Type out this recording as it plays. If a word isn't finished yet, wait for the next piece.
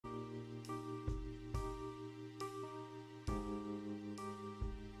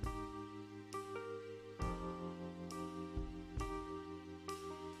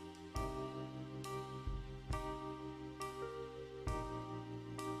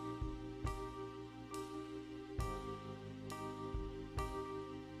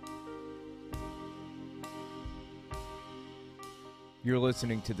You're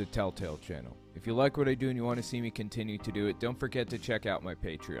listening to the Telltale channel. If you like what I do and you want to see me continue to do it, don't forget to check out my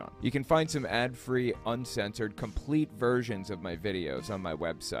Patreon. You can find some ad-free, uncensored, complete versions of my videos on my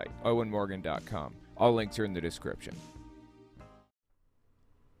website, owenmorgan.com. All links are in the description.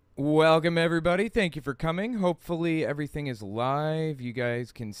 Welcome, everybody. Thank you for coming. Hopefully everything is live. You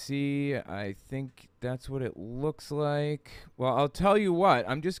guys can see. I think that's what it looks like. Well, I'll tell you what.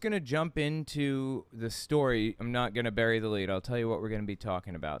 I'm just going to jump into the story. I'm not going to bury the lead. I'll tell you what we're going to be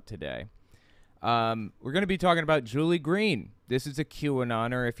talking about today. We're going to be talking about Julie Green. This is a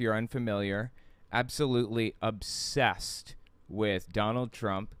QAnoner, if you're unfamiliar. Absolutely obsessed with Donald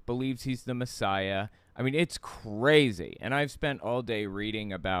Trump. Believes he's the Messiah. I mean, it's crazy. And I've spent all day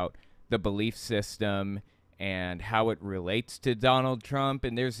reading about the belief system and how it relates to Donald Trump.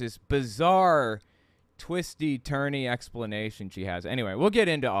 And there's this bizarre, twisty, turny explanation she has. Anyway, we'll get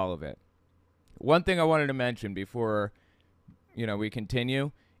into all of it. One thing I wanted to mention before, we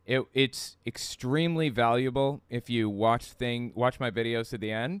continue. It's extremely valuable if you watch my videos to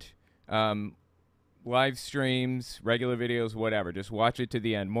the end. Live streams, regular videos, whatever. Just watch it to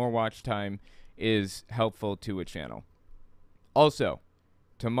the end. More watch time is helpful to a channel. Also,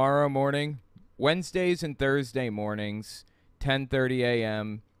 tomorrow morning, Wednesdays and Thursday mornings, 10:30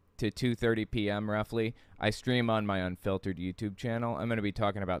 a.m. to 2:30 p.m. roughly, I stream on my Unfiltered YouTube channel. I'm going to be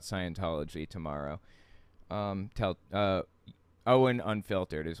talking about Scientology tomorrow. Owen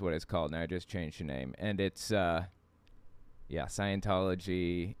Unfiltered is what it's called, and I just changed the name. And it's,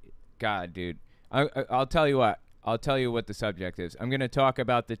 Scientology. God, dude. I'll tell you what. I'll tell you what the subject is. I'm going to talk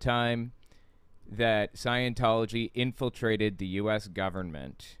about the time that Scientology infiltrated the U.S.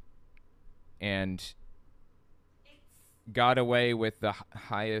 government and got away with the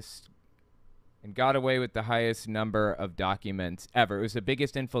highest number of documents ever. It was the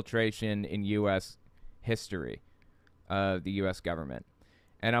biggest infiltration in U.S. history of the U.S. government.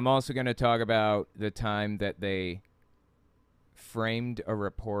 And I'm also going to talk about the time that they framed a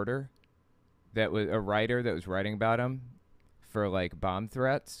reporter that was a writer that was writing about him for like bomb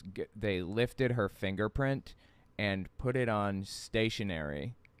threats. They lifted her fingerprint and put it on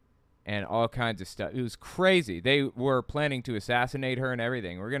stationery and all kinds of stuff. It was crazy. They were planning to assassinate her and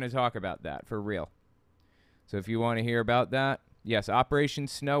everything. We're going to talk about that for real. So if you want to hear about that, yes, Operation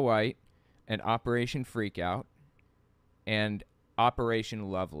Snow White and Operation Freakout and Operation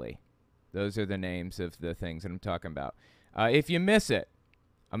Lovely. Those are the names of the things that I'm talking about. If you miss it,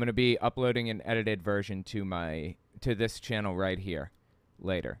 I'm going to be uploading an edited version to this channel right here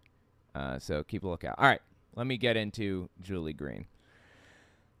later. So keep a lookout. All right, let me get into Julie Green.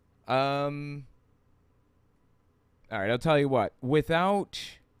 All right, I'll tell you what. Without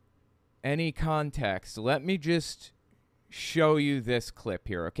any context, let me just show you this clip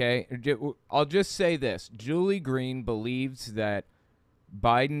here, okay? I'll just say this. Julie Green believes that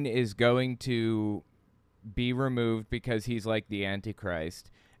Biden is going to be removed because he's like the Antichrist,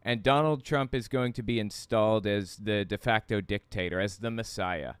 and Donald Trump is going to be installed as the de facto dictator, as the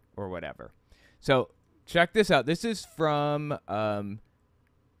Messiah or whatever. So check this out. This is from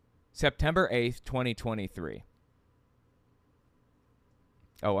September 8th, 2023.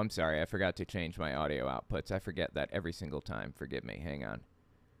 Oh, I'm sorry. I forgot to change my audio outputs. I forget that every single time. Forgive me. Hang on.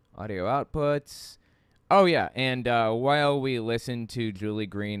 Audio outputs. Oh, yeah. And while we listen to Julie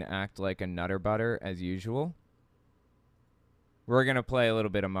Green act like a nutter butter as usual, we're going to play a little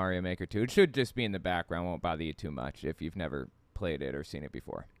bit of Mario Maker 2. It should just be in the background. Won't bother you too much if you've never played it or seen it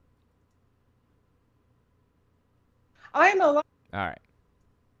before. I'm alive. All right.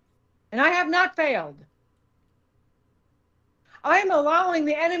 And I have not failed. I'm allowing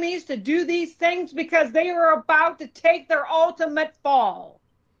the enemies to do these things because they are about to take their ultimate fall.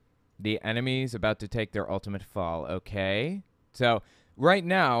 The enemy's about to take their ultimate fall. Okay. So right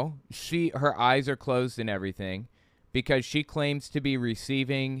now, her eyes are closed and everything because she claims to be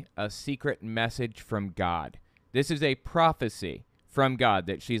receiving a secret message from God. This is a prophecy from God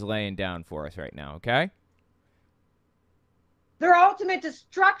that she's laying down for us right now, okay? Their ultimate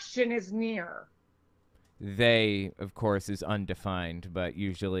destruction is near. They, of course, is undefined, but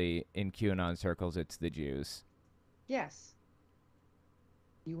usually in QAnon circles, it's the Jews. Yes.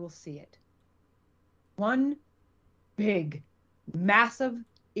 You will see it. One big, massive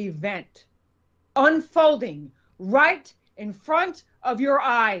event unfolding right in front of your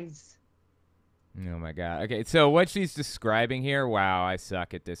eyes. Oh, my God. Okay, so what she's describing here, wow, I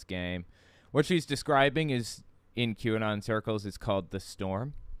suck at this game. What she's describing is, in QAnon circles, is called the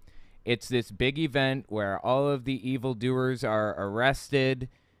Storm. It's this big event where all of the evildoers are arrested.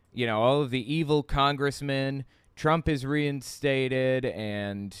 You know, all of the evil congressmen Trump is reinstated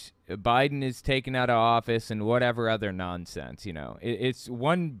and Biden is taken out of office and whatever other nonsense, you know. It's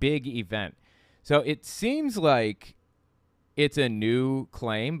one big event. So it seems like it's a new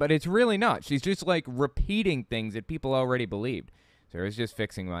claim, but it's really not. She's just like repeating things that people already believed. So I was just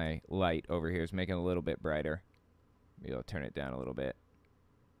fixing my light over here. It's making it a little bit brighter. Maybe I'll turn it down a little bit.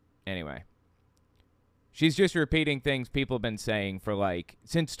 Anyway. She's just repeating things people have been saying for like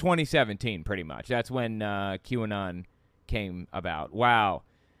since 2017, pretty much. That's when QAnon came about. Wow.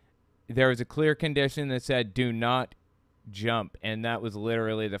 There was a clear condition that said do not jump, and that was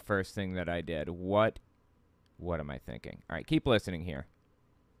literally the first thing that I did. What am I thinking? All right, keep listening here.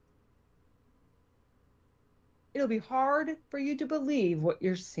 It'll be hard for you to believe what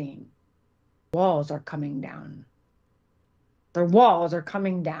you're seeing. Walls are coming down. Their walls are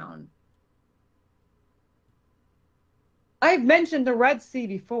coming down. I've mentioned the Red Sea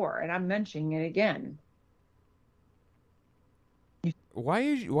before, and I'm mentioning it again. Why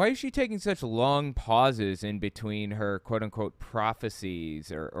is she taking such long pauses in between her quote-unquote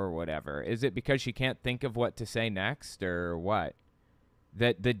prophecies or whatever? Is it because she can't think of what to say next or what?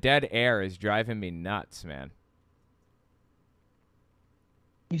 That the dead air is driving me nuts, man.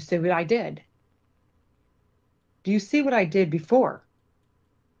 You see what I did? Do you see what I did before?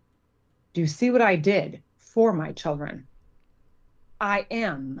 Do you see what I did for my children? I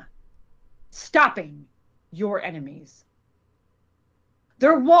am stopping your enemies.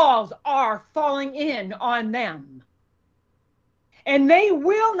 Their walls are falling in on them. And they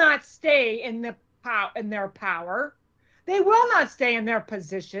will not stay in their power. They will not stay in their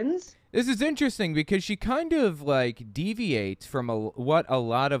positions. This is interesting because she kind of like deviates from what a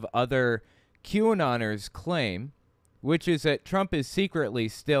lot of other QAnoners claim, which is that Trump is secretly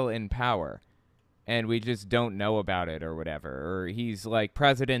still in power. And we just don't know about it or whatever. Or he's like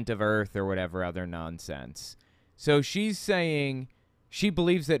president of Earth or whatever other nonsense. So she's saying she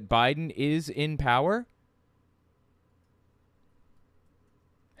believes that Biden is in power?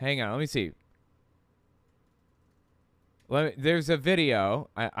 Hang on, let me see. There's a video.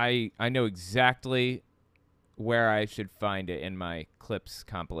 I know exactly where I should find it in my clips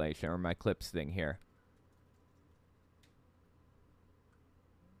compilation or my clips thing here.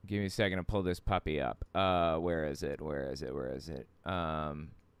 Give me a second to pull this puppy up. Where is it?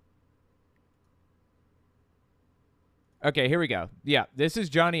 Okay, here we go. Yeah, this is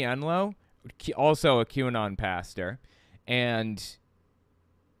Johnny Enlow, also a QAnon pastor. And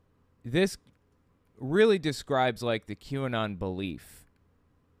this really describes like the QAnon belief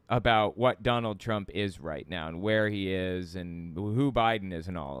about what Donald Trump is right now and where he is and who Biden is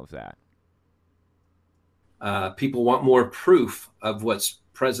and all of that. People want more proof of what's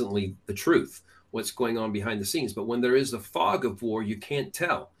presently the truth, what's going on behind the scenes. But when there is a fog of war, you can't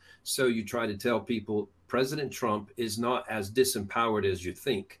tell. So you try to tell people President Trump is not as disempowered as you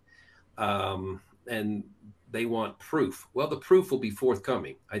think. And they want proof. Well, the proof will be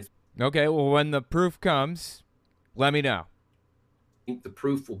forthcoming. Okay, well, when the proof comes, let me know. I think the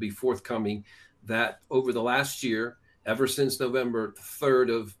proof will be forthcoming that over the last year, ever since November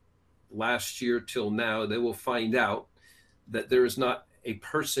 3rd of last year till now, they will find out that there is not a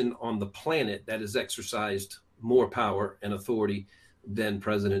person on the planet that has exercised more power and authority than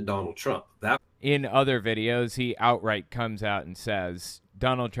President Donald Trump. In other videos, he outright comes out and says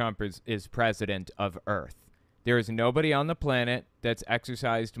Donald Trump is president of Earth. There is nobody on the planet that's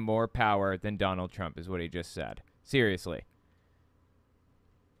exercised more power than Donald Trump, is what he just said. Seriously.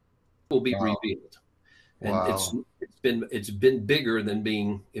 Will be revealed. And it's been bigger than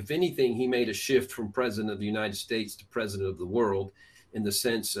being, if anything, he made a shift from president of the United States to president of the world in the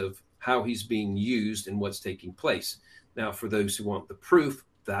sense of how he's being used and what's taking place. Now, for those who want the proof,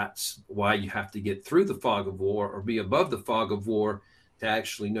 that's why you have to get through the fog of war or be above the fog of war to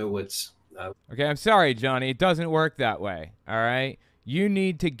actually know what's. Okay, I'm sorry, Johnny. It doesn't work that way. All right. You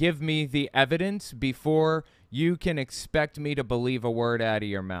need to give me the evidence before you can expect me to believe a word out of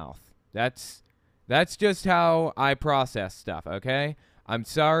your mouth. That's just how I process stuff. Okay. I'm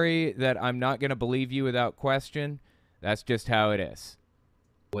sorry that I'm not going to believe you without question. That's just how it is.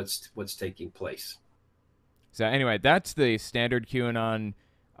 What's taking place. So anyway, that's the standard QAnon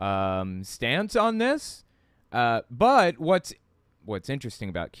stance on this. But what's interesting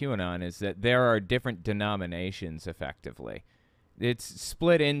about QAnon is that there are different denominations, effectively. It's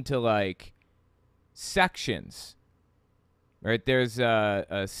split into, like, sections. Right? There's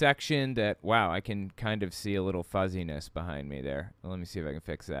a section that, wow, I can kind of see a little fuzziness behind me there. Let me see if I can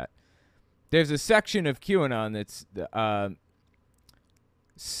fix that. There's a section of QAnon that's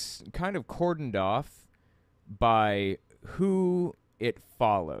kind of cordoned off by who it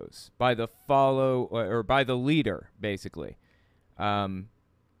follows, by the leader, basically.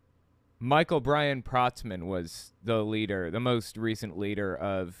 Michael Brian Protzman was the leader, the most recent leader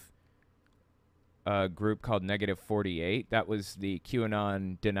of a group called Negative 48. That was the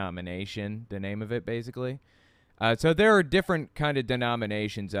QAnon denomination, the name of it, basically. So there are different kind of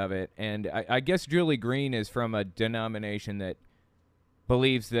denominations of it, and I guess Julie Green is from a denomination that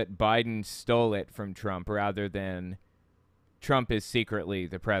believes that Biden stole it from Trump rather than Trump is secretly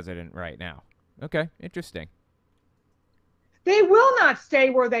the president right now. Okay, interesting. They will not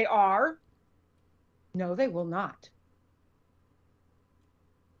stay where they are. No, they will not.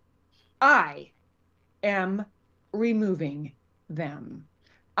 I am removing them.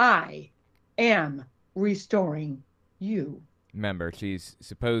 I am restoring you. Remember, she's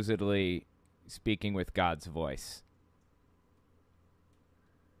supposedly speaking with God's voice.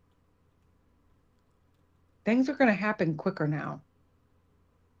 Things are going to happen quicker now.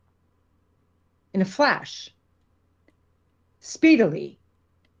 In a flash. Speedily.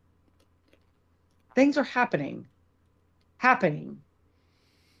 Things are happening.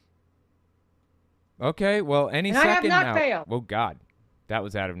 Okay, well, any second now. I have not failed. Oh, God. That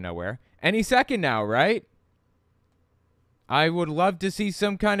was out of nowhere. Any second now, right? I would love to see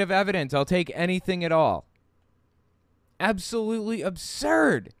some kind of evidence. I'll take anything at all. Absolutely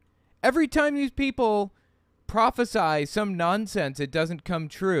absurd. Every time these people prophesy some nonsense, it doesn't come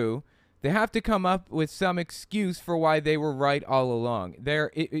true. They have to come up with some excuse for why they were right all along.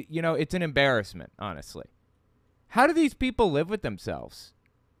 It's an embarrassment, honestly. How do these people live with themselves?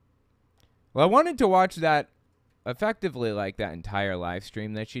 Well, I wanted to watch that effectively, like that entire live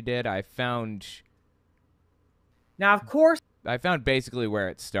stream that she did. I found basically where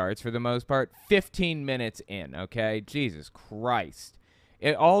it starts for the most part. 15 minutes in, okay? Jesus Christ.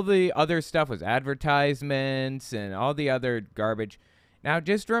 All the other stuff was advertisements and all the other garbage. Now,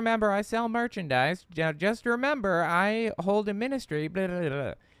 just remember, I sell merchandise. Just remember, I hold a ministry. Blah, blah,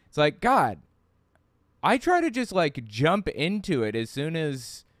 blah. It's like, God, I try to just, like, jump into it as soon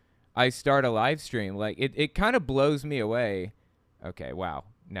as I start a live stream. Like, it kind of blows me away. Okay, wow.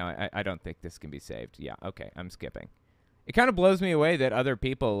 Now, I don't think this can be saved. Yeah, okay, I'm skipping. It kind of blows me away that other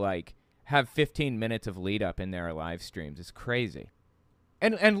people, like, have 15 minutes of lead up in their live streams. It's crazy.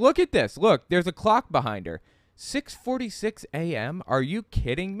 And look at this. Look, there's a clock behind her. 6:46 a.m.? Are you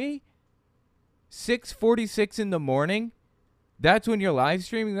kidding me? 6:46 in the morning? That's when you're live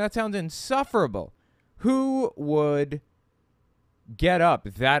streaming? That sounds insufferable. Who would get up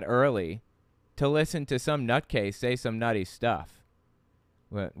that early to listen to some nutcase say some nutty stuff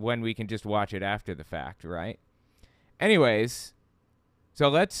when we can just watch it after the fact, right? Anyways, so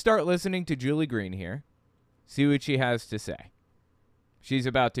let's start listening to Julie Green here. See what she has to say. She's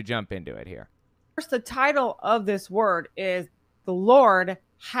about to jump into it here. First, the title of this word is "The Lord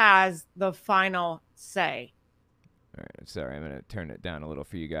Has the Final Say." All right, sorry, I'm going to turn it down a little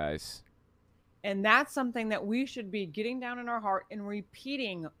for you guys. And that's something that we should be getting down in our heart and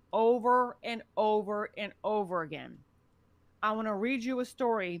repeating over and over and over again. I want to read you a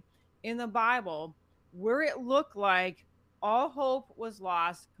story in the Bible where it looked like all hope was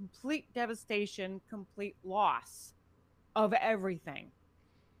lost, complete devastation, complete loss of everything.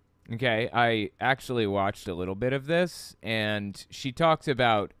 Okay, I actually watched a little bit of this, and she talks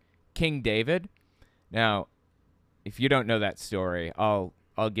about King David. Now, if you don't know that story, I'll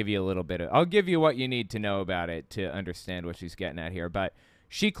give you a little bit I'll give you what you need to know about it to understand what she's getting at here. But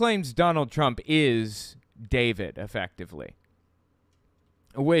she claims Donald Trump is David, effectively,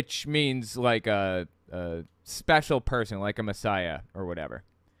 which means like a special person, like a Messiah or whatever.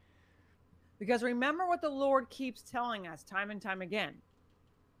 Because remember what the Lord keeps telling us time and time again.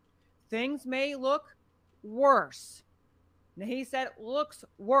 Things may look worse. Now, he said it looks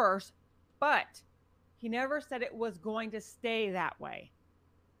worse, but he never said it was going to stay that way.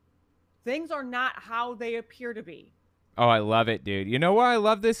 Things are not how they appear to be. Oh, I love it, dude. You know why I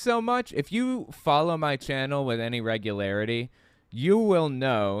love this so much? If you follow my channel with any regularity, you will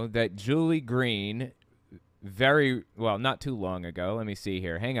know that Julie Green not too long ago. Let me see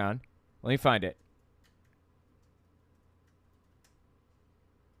here. Hang on. Let me find it.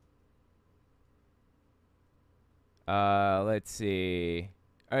 Let's see.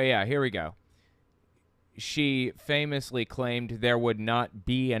 Oh, yeah, here we go. She famously claimed there would not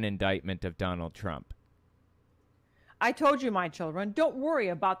be an indictment of Donald Trump. I told you, my children, don't worry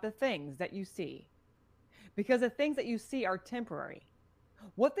about the things that you see, because the things that you see are temporary.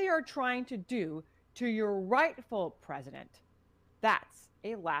 What they are trying to do to your rightful president, that's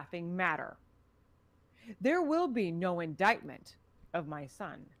a laughing matter. There will be no indictment of my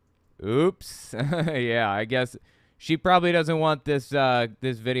son. Oops. Yeah, I guess She probably doesn't want this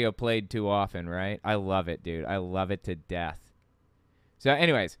this video played too often, right? I love it, dude. I love it to death. So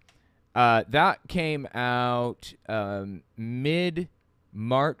anyways, that came out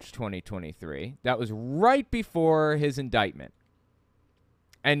mid-March 2023. That was right before his indictment.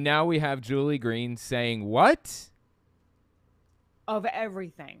 And now we have Julie Green saying what? Of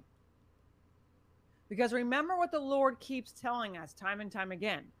everything. Because remember what the Lord keeps telling us time and time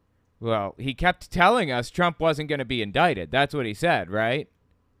again. Well, he kept telling us Trump wasn't going to be indicted. That's what he said, right?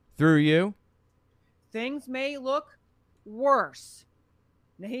 Through you? Things may look worse.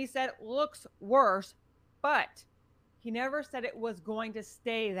 Now, he said it looks worse, but he never said it was going to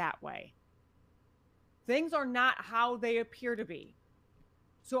stay that way. Things are not how they appear to be.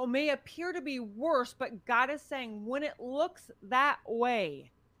 So it may appear to be worse, but God is saying when it looks that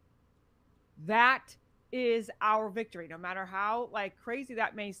way, that is our victory, no matter how crazy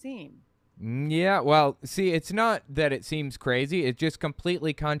that may seem. Yeah, well, see, it's not that it seems crazy. It just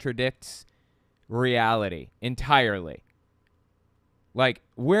completely contradicts reality entirely. Like,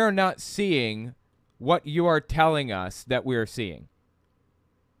 we're not seeing what you are telling us that we're seeing.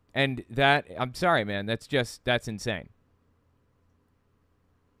 And that, I'm sorry, man, that's insane.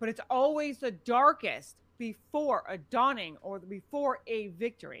 But it's always the darkest before a dawning or before a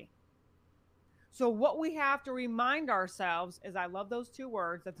victory. So what we have to remind ourselves is, I love those two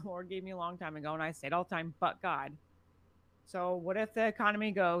words that the Lord gave me a long time ago, and I say it all the time, but God. So what if the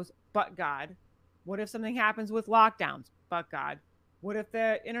economy goes, but God? What if something happens with lockdowns, but God? What if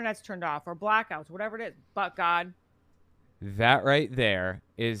the internet's turned off or blackouts, whatever it is, but God? That right there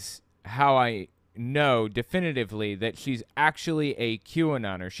is how I know definitively that she's actually a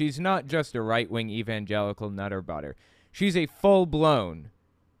QAnoner. She's not just a right-wing evangelical nutter butter. She's a full-blown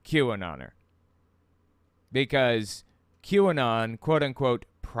QAnoner. Because QAnon, quote-unquote,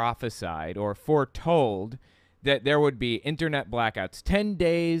 prophesied or foretold that there would be internet blackouts, 10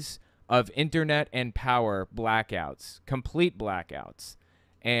 days of internet and power blackouts, complete blackouts.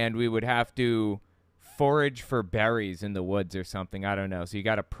 And we would have to forage for berries in the woods or something. I don't know. So you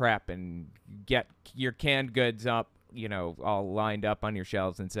got to prep and get your canned goods up, all lined up on your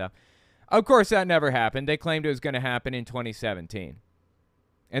shelves and stuff. Of course, that never happened. They claimed it was going to happen in 2017.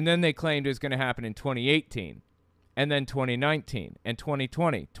 And then they claimed it was going to happen in 2018. And then 2019 and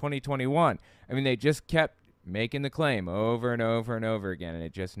 2020, 2021. I mean, they just kept making the claim over and over and over again, and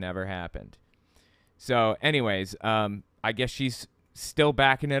it just never happened. So anyways, I guess she's still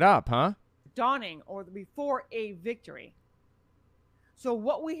backing it up, huh? Dawning or before a victory. So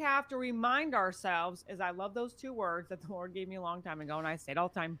what we have to remind ourselves is, I love those two words that the Lord gave me a long time ago, and I say it all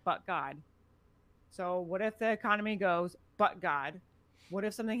the time, but God. So what if the economy goes, but God? What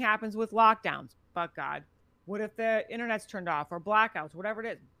if something happens with lockdowns, but God? What if the internet's turned off or blackouts, whatever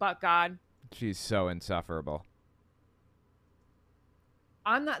it is, but God? She's so insufferable.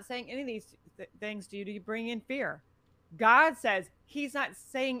 I'm not saying any of these things to you to bring in fear. God says he's not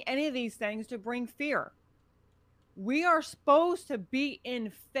saying any of these things to bring fear. We are supposed to be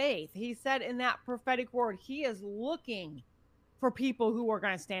in faith. He said in that prophetic word, he is looking for people who are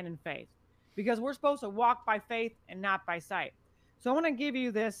going to stand in faith, because we're supposed to walk by faith and not by sight. So I want to give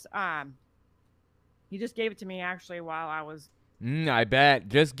you this. You just gave it to me actually while I was. I bet.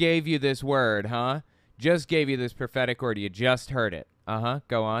 Just gave you this word, huh? Just gave you this prophetic word. You just heard it.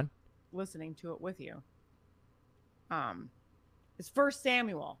 Go on. Listening to it with you. It's 1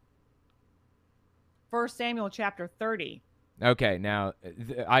 Samuel. 1 Samuel chapter 30. Okay, now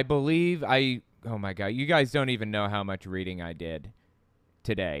I believe oh my God, you guys don't even know how much reading I did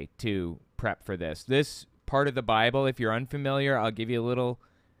today to prep for this. This part of the Bible, if you're unfamiliar, I'll give you a little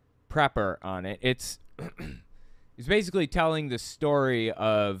prepper on it. It's it's basically telling the story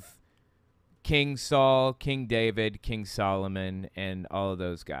of King Saul, King David, King Solomon, and all of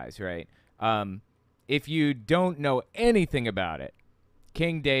those guys, right? If you don't know anything about it,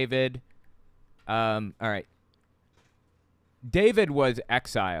 King David, all right. David was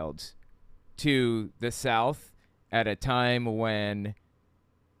exiled to the south at a time when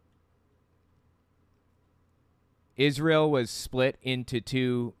Israel was split into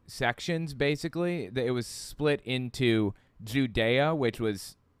two sections, basically. It was split into Judea, which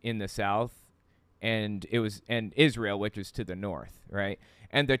was in the south, and Israel, which was to the north, right?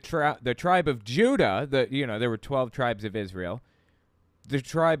 And the tribe of Judah, there were 12 tribes of Israel. The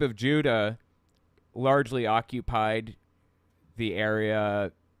tribe of Judah largely occupied the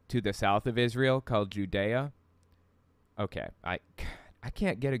area to the south of Israel called Judea. Okay, I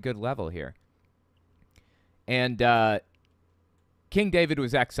can't get a good level here. And King David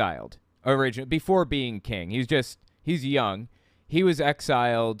was exiled originally before being king. He's young. he was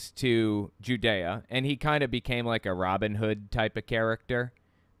exiled to Judea, and he kind of became like a Robin Hood type of character,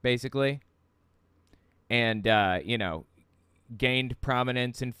 basically. And, gained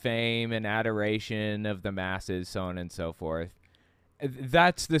prominence and fame and adoration of the masses, so on and so forth.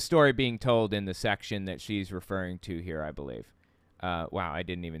 That's the story being told in the section that she's referring to here, I believe. Wow, I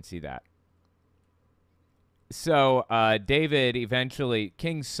didn't even see that. So David eventually,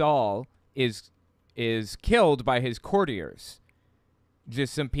 King Saul is killed by his courtiers,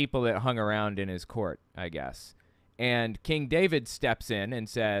 just some people that hung around in his court, I guess. And King David steps in and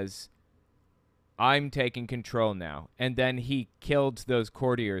says, I'm taking control now. And then he killed those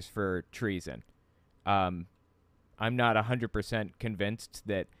courtiers for treason. I'm not 100% convinced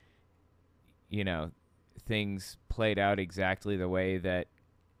that, things played out exactly the way that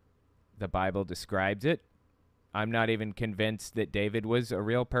the Bible describes it. I'm not even convinced that David was a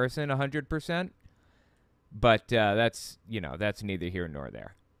real person 100%. But that's neither here nor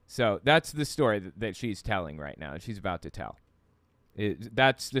there. So that's the story that she's telling right now, and she's about to tell.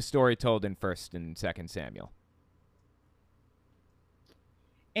 That's the story told in 1st and 2nd Samuel.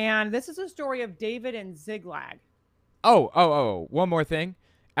 And this is a story of David and Ziklag. Oh, one more thing.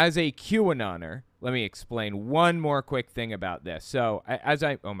 As a QAnoner, let me explain one more quick thing about this. So,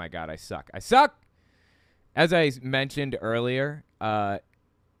 oh my God, I suck. As I mentioned earlier,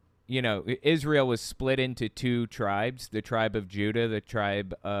 Israel was split into 2 tribes, the tribe of Judah, the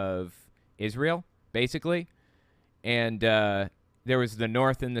tribe of Israel, basically. And there was the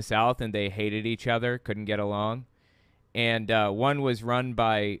north and the south, and they hated each other, couldn't get along. And one was run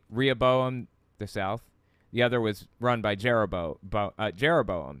by Rehoboam, the south. The other was run by Jeroboam,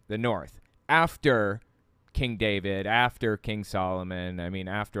 the north. After King David, after King Solomon,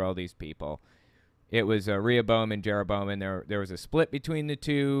 after all these people. It was Rehoboam and Jeroboam, and there was a split between the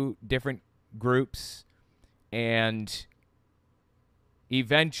 2 different groups. And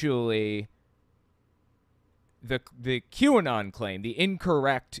eventually, the QAnon claim, the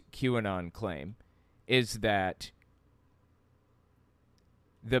incorrect QAnon claim, is that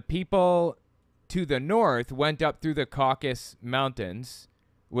the people to the north went up through the Caucasus Mountains,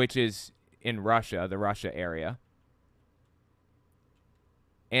 which is in Russia, the Russia area,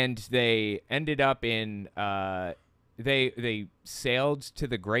 and they ended up in they sailed to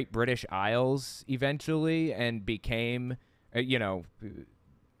the Great British Isles eventually and became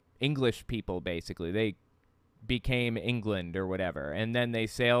English people, basically. They became England or whatever, and then they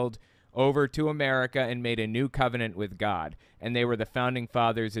sailed over to America and made a new covenant with God, and they were the founding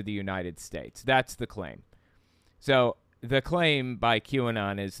fathers of the United States. That's the claim. So the claim by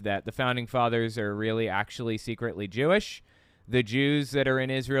QAnon is that the founding fathers are really actually secretly Jewish. The Jews that are in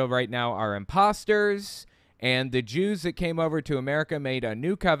Israel right now are imposters, and the Jews that came over to America made a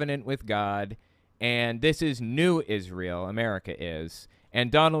new covenant with God, and this is new Israel, America is, and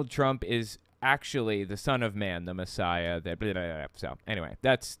Donald Trump is actually the Son of Man, the Messiah. So anyway,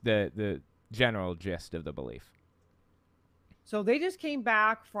 that's the general gist of the belief. So they just came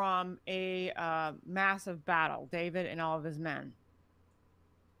back from a massive battle, David and all of his men.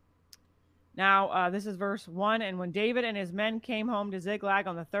 Now, this is verse 1. And when David and his men came home to Ziklag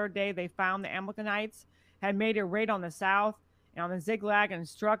on the 3rd day, they found the Amalekites had made a raid on the south and on the Ziklag and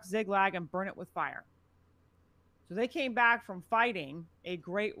struck Ziklag and burned it with fire. So they came back from fighting a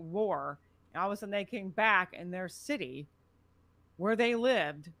great war. And all of a sudden they came back, and their city where they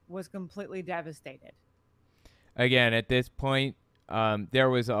lived was completely devastated. Again, at this point, there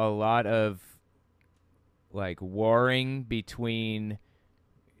was a lot of warring between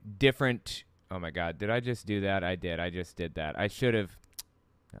different. Oh my God, did I just do that? I did. I just did that. I should have.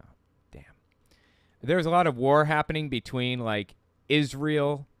 Oh, damn. There was a lot of war happening between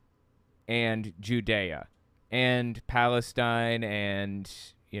Israel and Judea and Palestine and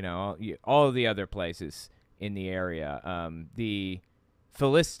all of the other places in the area. The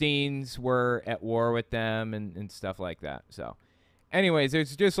Philistines were at war with them and stuff like that. So anyways,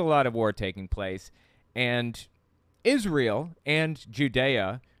 there's just a lot of war taking place. And Israel and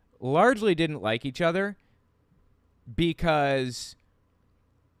Judea largely didn't like each other because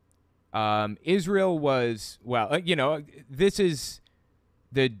Israel was, this is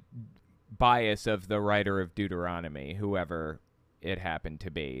the bias of the writer of Deuteronomy, whoever it happened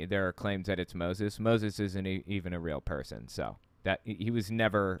to be. There are claims that it's Moses. Moses isn't even a real person, so that he was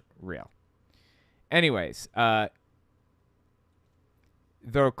never real. Anyways, the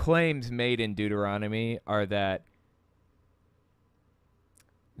claims made in Deuteronomy are that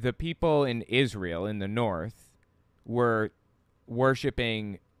the people in Israel in the north were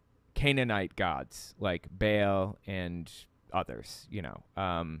worshiping Canaanite gods like Baal and others,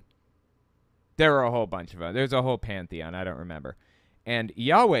 There are a whole bunch of them. There's a whole pantheon. I don't remember. And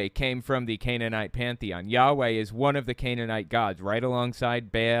Yahweh came from the Canaanite pantheon. Yahweh is one of the Canaanite gods, right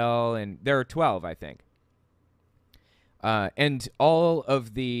alongside Baal, and there are 12, I think. And all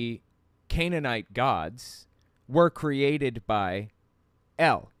of the Canaanite gods were created by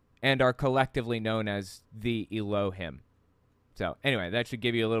El and are collectively known as the Elohim. So anyway, that should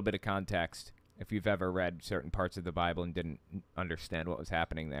give you a little bit of context if you've ever read certain parts of the Bible and didn't understand what was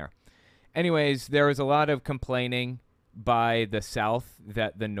happening there. Anyways, there was a lot of complaining by the South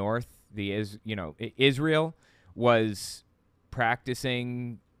that the North, Israel was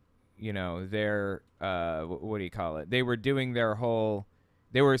practicing, their, what do you call it? They were doing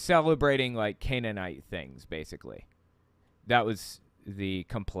they were celebrating like Canaanite things, basically. That was the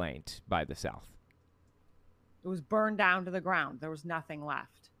complaint by the South. It was burned down to the ground. There was nothing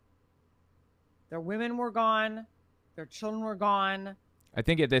left. Their women were gone. Their children were gone. I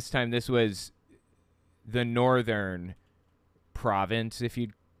think at this time, this was the northern province, if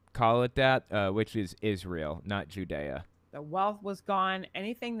you'd call it that, which is Israel, not Judea. The wealth was gone.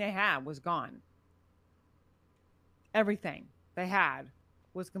 Anything they had was gone. Everything they had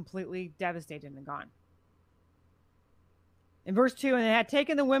was completely devastated and gone. In verse 2, and they had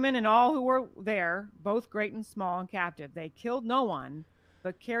taken the women and all who were there, both great and small, and captive. They killed no one,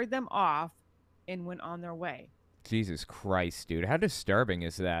 but carried them off and went on their way. Jesus Christ, dude. How disturbing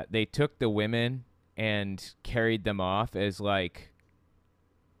is that? They took the women and carried them off as like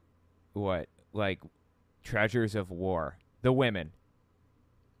treasures of war. The women.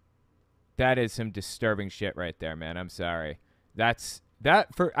 That is some disturbing shit right there, man. I'm sorry. That's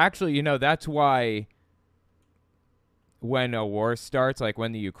why when a war starts, like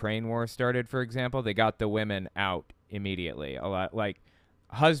when the Ukraine war started, for example, they got the women out immediately. A lot, like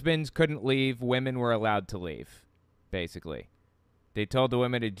husbands couldn't leave, women were allowed to leave, basically. They told the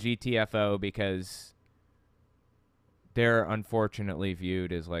women to GTFO because they're unfortunately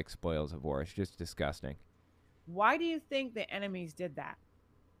viewed as like spoils of war. It's just disgusting. Why do you think the enemies did that?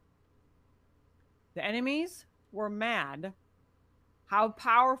 The enemies were mad how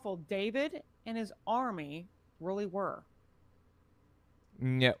powerful David and his army really were.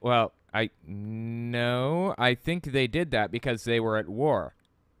 Yeah, well, I think they did that because they were at war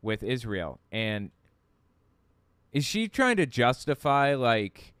with Israel. And is she trying to justify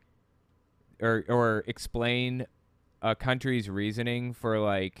like or explain a country's reasoning for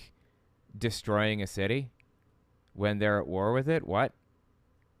like destroying a city when they're at war with it? What?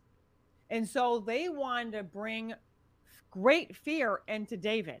 And so they wanted to bring great fear into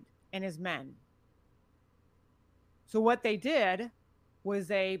David and his men. So what they did was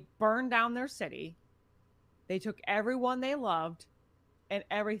they burned down their city. They took everyone they loved and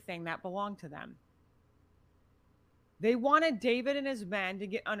everything that belonged to them. They wanted David and his men to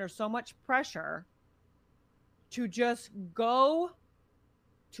get under so much pressure to just go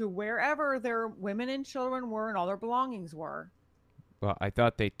to wherever their women and children were and all their belongings were. Well, I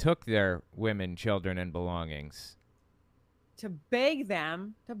thought they took their women, children, and belongings. To beg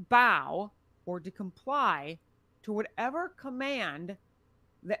them to bow or to comply to whatever command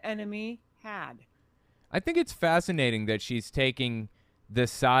the enemy had. I think it's fascinating that she's taking the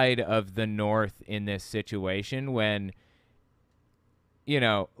side of the North in this situation when,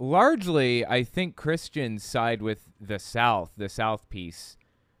 largely I think Christians side with the South piece,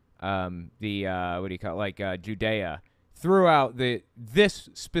 Judea, throughout this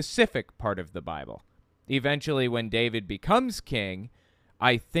specific part of the Bible. Eventually, when David becomes king,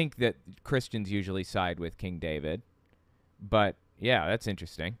 I think that Christians usually side with King David. But, yeah, that's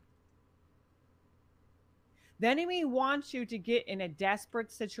interesting. The enemy wants you to get in a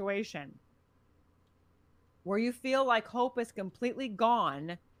desperate situation where you feel like hope is completely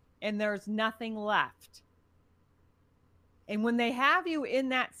gone and there's nothing left. And when they have you in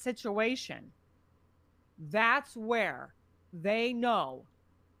that situation, that's where they know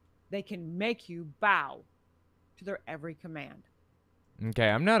they can make you bow to their every command. Okay,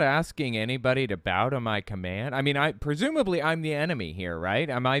 I'm not asking anybody to bow to my command. I mean, presumably I'm the enemy here, right?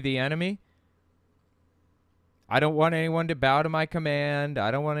 Am I the enemy? I don't want anyone to bow to my command.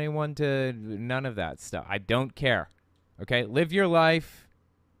 I don't want anyone to... None of that stuff. I don't care. Okay? Live your life.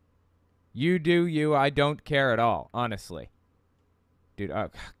 You do you. I don't care at all, honestly. Dude, oh,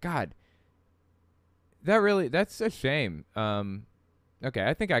 God. That's a shame. Okay,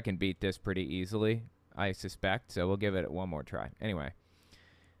 I think I can beat this pretty easily, I suspect, so we'll give it one more try. Anyway.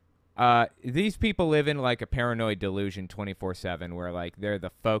 These people live in like a paranoid delusion 24/7 where like they're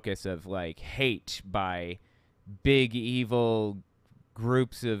the focus of like hate by big evil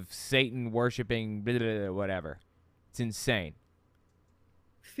groups of Satan worshiping whatever. It's insane.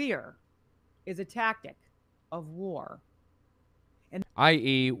 Fear is a tactic of war.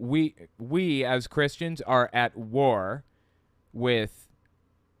 i.e., we as Christians are at war with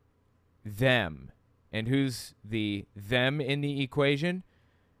them. And who's the them in the equation?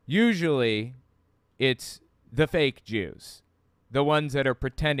 Usually it's the fake Jews, the ones that are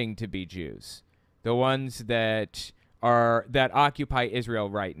pretending to be Jews, the ones that occupy Israel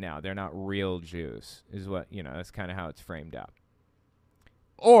right now. They're not real Jews, is what, that's kind of how it's framed up.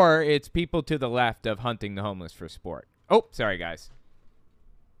 Or it's people to the left of hunting the homeless for sport. Oh, sorry, guys.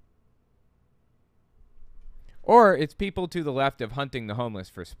 Or it's people to the left of hunting the homeless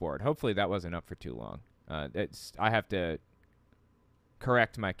for sport. Hopefully that wasn't up for too long. I have to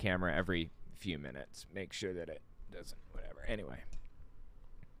correct my camera every few minutes. Make sure that it doesn't, whatever. Anyway.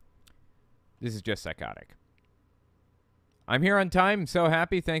 This is just psychotic. I'm here on time. So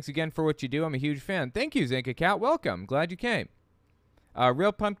happy. Thanks again for what you do. I'm a huge fan. Thank you, Zinka Cat. Welcome. Glad you came.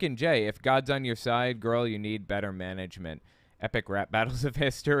 Real Pumpkin J. If God's on your side, girl, you need better management. Epic rap battles of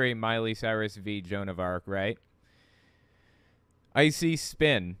history. Miley Cyrus v. Joan of Arc, right? Icy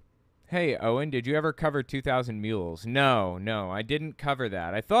Spin. Hey, Owen, did you ever cover 2,000 Mules? No, I didn't cover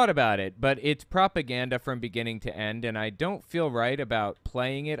that. I thought about it, but it's propaganda from beginning to end, and I don't feel right about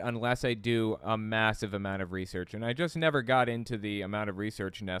playing it unless I do a massive amount of research, and I just never got into the amount of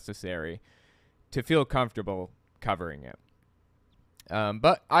research necessary to feel comfortable covering it.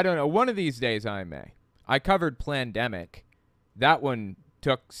 But I don't know. One of these days I may. I covered Plandemic. That one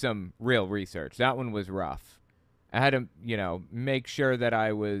took some real research. That one was rough. I had to, make sure that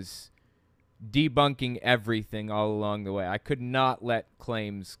I was debunking everything all along the way. I could not let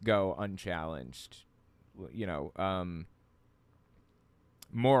claims go unchallenged.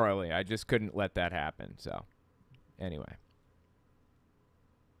 Morally, I just couldn't let that happen. So, anyway.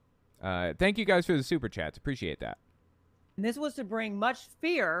 Thank you guys for the super chats. Appreciate that. And this was to bring much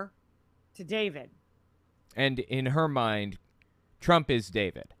fear to David. And in her mind, Trump is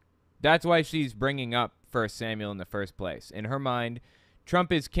David. That's why she's bringing up 1 Samuel in the first place. In her mind,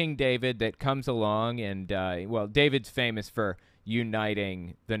 Trump is King David that comes along and, David's famous for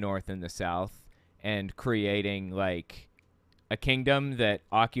uniting the North and the South and creating, a kingdom that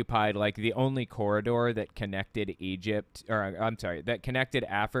occupied, the only corridor that connected that connected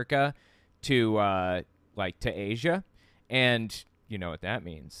Africa to Asia. And you know what that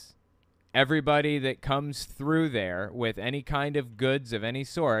means. Everybody that comes through there with any kind of goods of any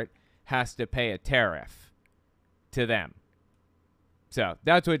sort has to pay a tariff to them. So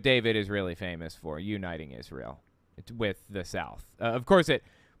that's what David is really famous for, uniting Israel with the South. Of course, it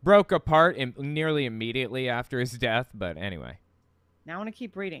broke apart nearly immediately after his death, but anyway. Now I want to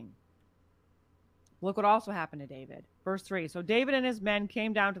keep reading. Look what also happened to David. Verse 3. So David and his men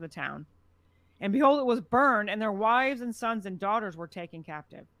came down to the town, and behold, it was burned, and their wives and sons and daughters were taken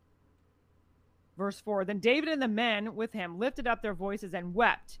captive. Verse 4. Then David and the men with him lifted up their voices and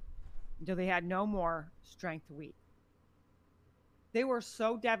wept until they had no more strength to weep. They were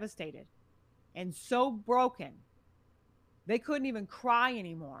so devastated and so broken, they couldn't even cry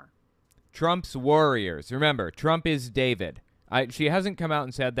anymore. Trump's warriors. Remember, Trump is David. She hasn't come out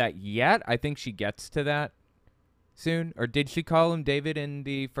and said that yet. I think she gets to that soon. Or did she call him David in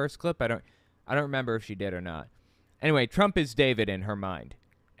the first clip? I don't remember if she did or not. Anyway, Trump is David in her mind.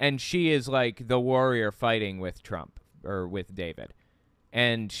 And she is like the warrior fighting with Trump or with David.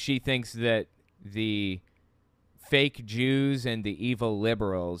 And she thinks that the fake Jews and the evil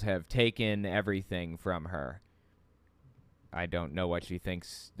liberals have taken everything from her. I don't know what she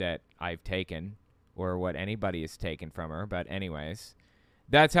thinks that I've taken or what anybody has taken from her. But anyways,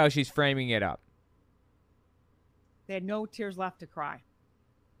 that's how she's framing it up. They had no tears left to cry.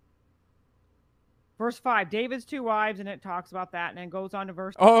 Verse 5, David's 2 wives, and it talks about that, and then goes on to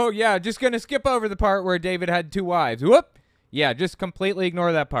verse... Oh, yeah, just going to skip over the part where David had 2 wives. Whoop! Yeah, just completely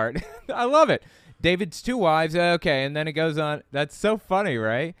ignore that part. I love it. David's 2 wives, okay, and then it goes on. That's so funny,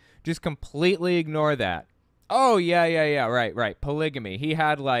 right? Just completely ignore that. Oh, yeah, right. Polygamy. He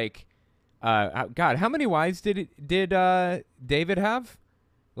had, God, how many wives did David have?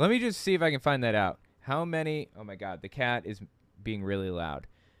 Let me just see if I can find that out. How many... Oh, my God, the cat is being really loud.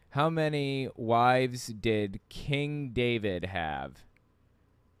 How many wives did King David have?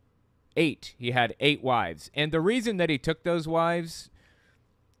 8. He had 8 wives. And the reason that he took those wives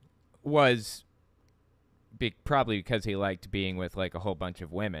was probably because he liked being with a whole bunch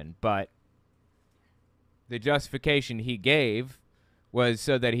of women. But the justification he gave was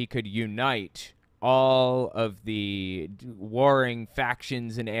so that he could unite all of the warring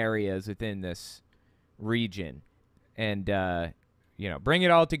factions and areas within this region. And, bring it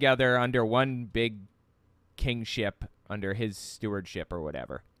all together under one big kingship, under his stewardship or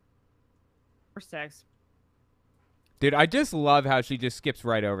whatever. verse 6. Dude, I just love how she just skips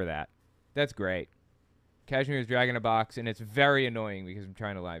right over that. That's great. Cashmere's dragging a box, and it's very annoying because I'm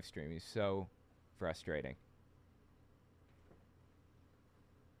trying to live stream. He's so frustrating.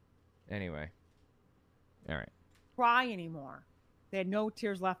 Anyway. All right. Cry anymore. They had no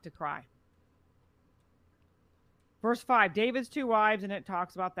tears left to cry. Verse 5, David's 2 wives, and it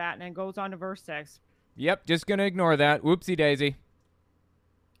talks about that, and then goes on to verse 6. Yep, just going to ignore that. Whoopsie daisy.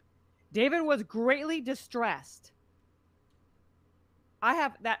 David was greatly distressed. I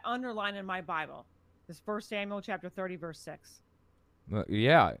have that underlined in my Bible. This 1 Samuel chapter 30, verse 6. Well,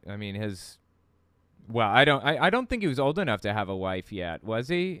 yeah, I mean I don't think he was old enough to have a wife yet, was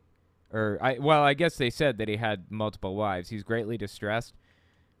he? I guess they said that he had multiple wives. He's greatly distressed.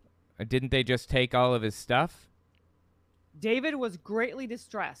 Didn't they just take all of his stuff? David was greatly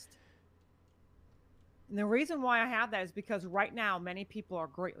distressed. And the reason why I have that is because right now many people are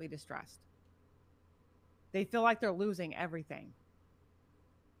greatly distressed. They feel like they're losing everything.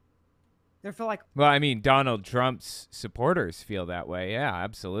 They feel like... Well, I mean, Donald Trump's supporters feel that way. Yeah,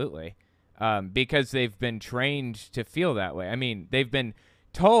 absolutely. Because they've been trained to feel that way. I mean, they've been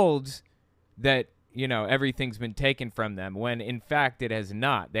told that, you know, everything's been taken from them when, in fact, it has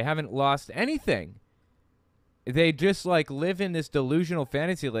not. They haven't lost anything. They just, like, live in this delusional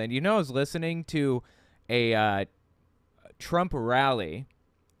fantasy land. You know, I was listening to a Trump rally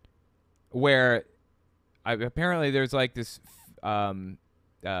where apparently there's, like, this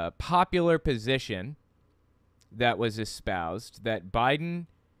popular position that was espoused that Biden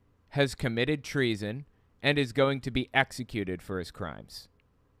has committed treason and is going to be executed for his crimes.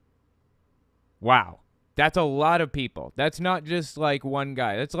 Wow. That's a lot of people. That's not just, like, one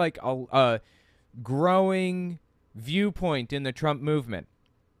guy. That's, like, a growing viewpoint in the Trump movement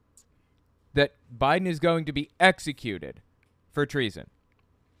that Biden is going to be executed for treason.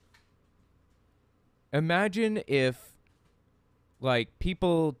 Imagine if, like,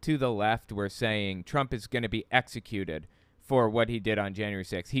 people to the left were saying Trump is going to be executed for what he did on January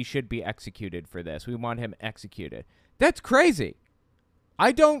 6th. He should be executed for this. We want him executed. That's crazy.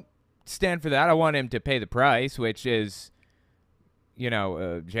 I don't stand for that. I want him to pay the price, which is, you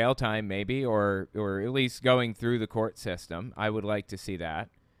know, jail time maybe, or at least going through the court system. I would like to see that.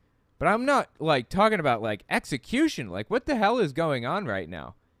 But I'm not, like, talking about, like, execution. Like, what the hell is going on right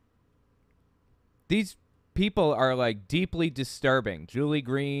now? These people are, like, deeply disturbing. Julie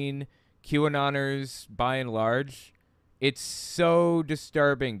Green, QAnoners, by and large. It's so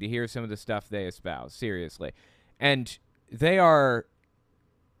disturbing to hear some of the stuff they espouse, seriously. And they are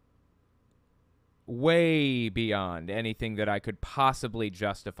way beyond anything that I could possibly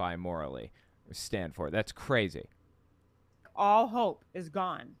justify morally or stand for. That's crazy. all hope is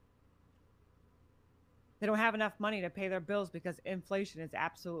gone. They don't have enough money to pay their bills because inflation is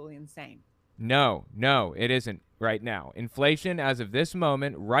absolutely insane. No, it isn't right now. Inflation, as of this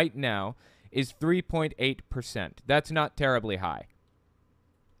moment, right now, is 3.8%. That's not terribly high.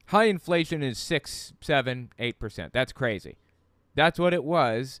 High inflation is 6, 7, 8%. That's crazy. That's what it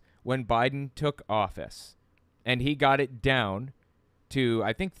was when Biden took office. And he got it down to,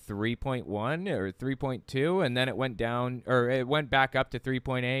 I think, 3.1 or 3.2, and then it went down, or it went back up to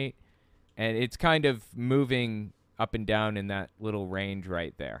 3.8. And it's kind of moving up and down in that little range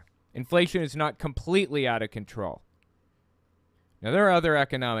right there. Inflation is not completely out of control. Now, there are other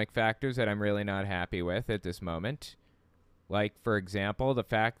economic factors that I'm really not happy with at this moment. Like, for example, the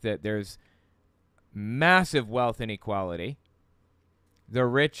fact that there's massive wealth inequality. The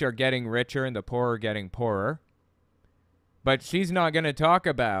rich are getting richer and the poor are getting poorer. But she's not going to talk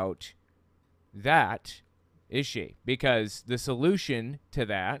about that, is she? Because the solution to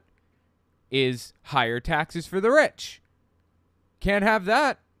that is higher taxes for the rich. Can't have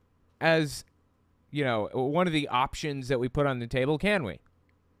that as, you know, one of the options that we put on the table, can we?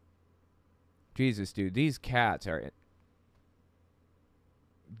 Jesus, dude, these cats are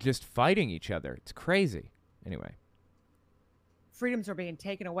just fighting each other. It's crazy. Anyway. Freedoms are being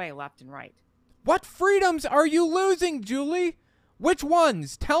taken away left and right. What freedoms are you losing, Julie? Which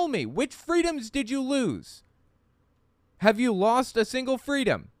ones? Tell me. Which freedoms did you lose? Have you lost a single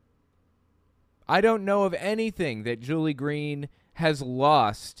freedom? I don't know of anything that Julie Green has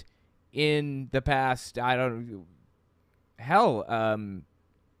lost in the past,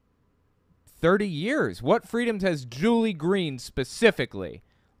 30 years. What freedoms has Julie Green specifically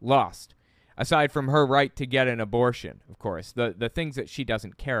lost? Aside from her right to get an abortion, of course, the things that she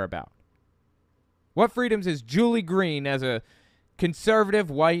doesn't care about. What freedoms has Julie Green, as a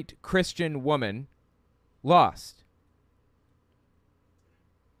conservative, white, Christian woman, lost?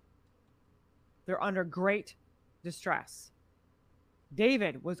 They're under great distress.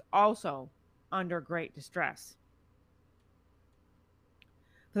 David was also under great distress.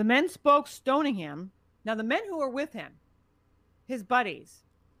 The men spoke, stoning him. Now the men who were with him, his buddies,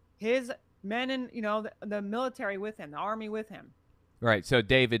 his men in, the military with him, the army with him. Right, so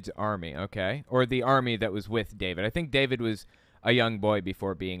David's army, okay? Or the army that was with David. I think David was a young boy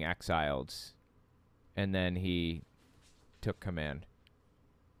before being exiled, and then he took command.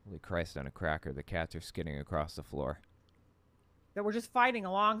 Holy Christ on a cracker, the cats are skidding across the floor. That were just fighting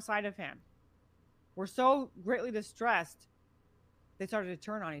alongside of him. Were so greatly distressed, they started to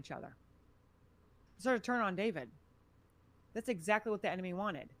turn on each other. They started to turn on David. That's exactly what the enemy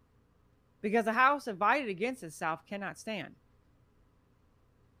wanted. Because a house divided against itself cannot stand.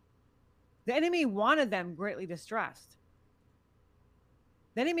 The enemy wanted them greatly distressed.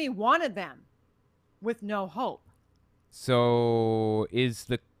 The enemy wanted them with no hope. So is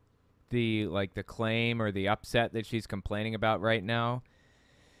the claim or the upset that she's complaining about right now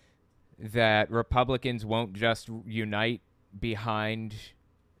that Republicans won't just unite behind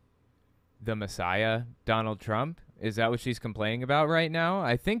the Messiah, Donald Trump? Is that what she's complaining about right now?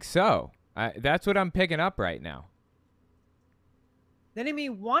 I think so. That's what I'm picking up right now. The enemy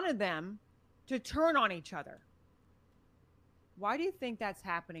wanted them to turn on each other. Why do you think that's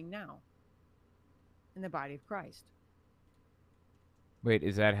happening now in the body of Christ? Wait,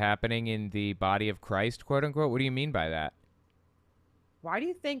 is that happening in the body of Christ, quote unquote? What do you mean by that? Why do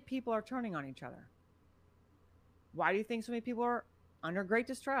you think people are turning on each other? Why do you think so many people are under great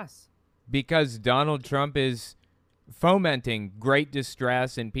distress? Because Donald Trump is fomenting great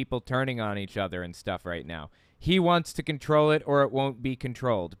distress and people turning on each other and stuff right now. He wants to control it or it won't be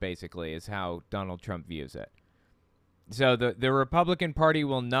controlled, basically, is how Donald Trump views it. So the Republican Party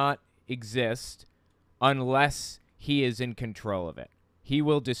will not exist unless he is in control of it. He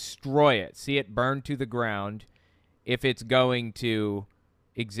will destroy it, see it burn to the ground if it's going to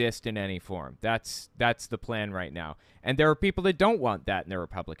exist in any form. That's the plan right now. And there are people that don't want that in the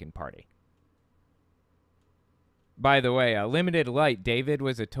Republican Party. By the way, limited light, David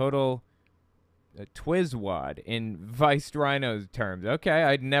was a total twizwad in Vice Rhino's terms. Okay,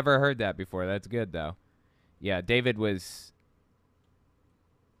 I'd never heard that before. That's good, though. Yeah, David was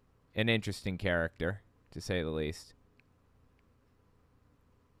an interesting character, to say the least.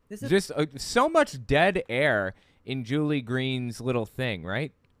 This is just so much dead air in Julie Green's little thing,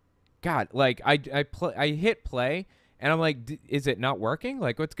 right? God, like, I hit play, and I'm like, is it not working?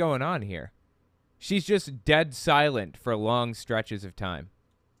 Like, what's going on here? She's just dead silent for long stretches of time.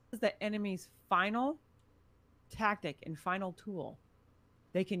 This is the enemy's final tactic and final tool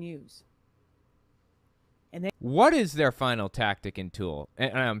they can use. What is their final tactic and tool?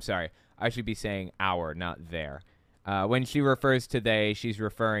 And I'm sorry, I should be saying our, not their. When she refers to they, she's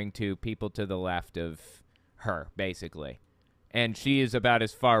referring to people to the left of her, basically. And she is about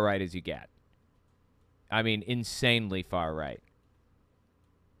as far right as you get. I mean, insanely far right.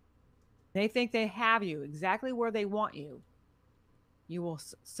 They think they have you exactly where they want you. You will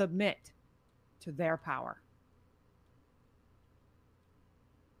submit to their power.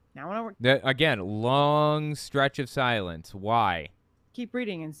 Now, again, long stretch of silence. Why? Keep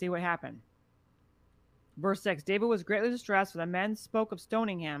reading and see what happened. Verse 6, David was greatly distressed, for the men spoke of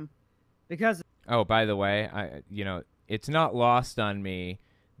stoning him because... Oh, by the way, it's not lost on me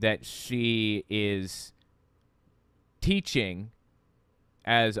that she is teaching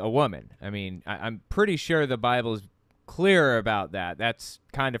as a woman. I mean, I'm pretty sure the Bible is clear about that. That's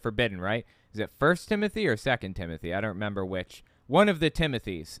kind of forbidden, right? Is it 1 Timothy or 2 Timothy? I don't remember which. One of the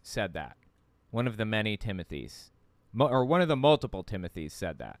Timothys said that. One of the many Timothys. Or one of the multiple Timothys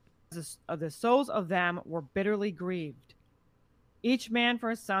said that. The souls of them were bitterly grieved, each man for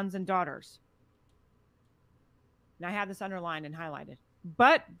his sons and daughters. And I have this underlined and highlighted.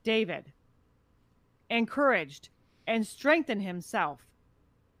 But David encouraged and strengthened himself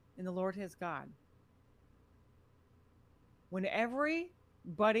in the Lord his God. When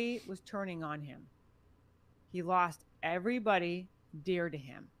everybody was turning on him, he lost everybody dear to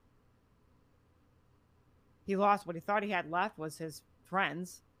him. He lost what he thought he had left was his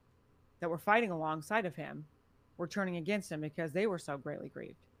friends that were fighting alongside of him were turning against him because they were so greatly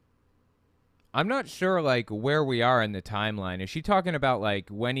grieved. I'm not sure, like, where we are in the timeline. Is she talking about, like,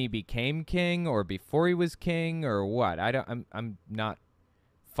 when he became king or before he was king or what? I'm not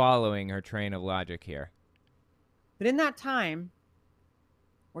following her train of logic here. But in that time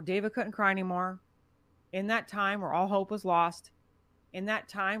where David couldn't cry anymore, in that time where all hope was lost, in that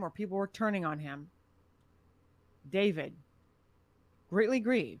time where people were turning on him, David, greatly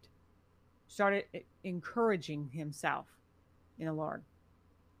grieved, started encouraging himself in the Lord.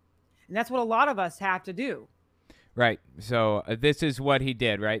 And that's what a lot of us have to do. Right. So this is what he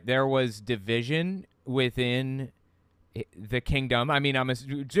did, right? There was division within the kingdom. I mean, I'm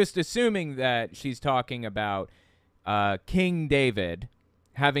just assuming that she's talking about King David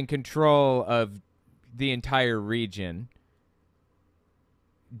having control of the entire region.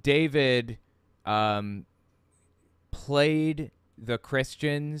 David played the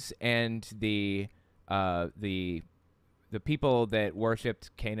Christians and the people that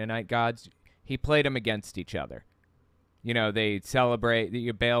worshipped Canaanite gods. He played them against each other. You know, they celebrate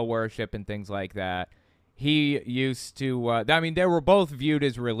the Baal worship and things like that. He used to, I mean, they were both viewed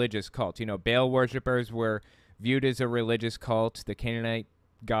as religious cults. You know, Baal worshippers were viewed as a religious cult, the Canaanite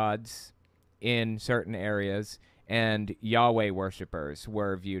gods in certain areas, and Yahweh worshippers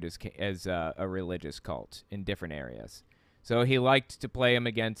were viewed as a religious cult in different areas. So he liked to play them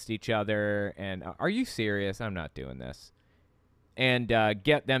against each other. And are you serious? I'm not doing this. And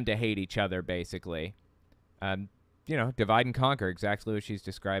get them to hate each other, basically. You know, divide and conquer, exactly what she's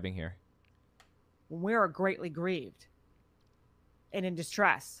describing here. We are greatly grieved and in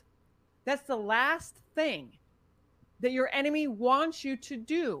distress. That's the last thing that your enemy wants you to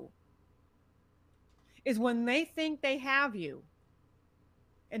do, is when they think they have you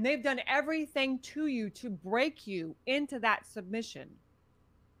and they've done everything to you to break you into that submission.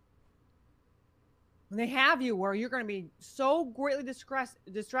 When they have you where you're going to be so greatly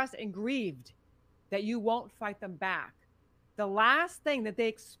distressed and grieved that you won't fight them back. The last thing that they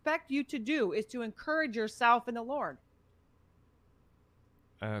expect you to do is to encourage yourself in the Lord.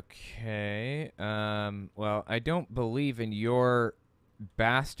 Okay. Well, I don't believe in your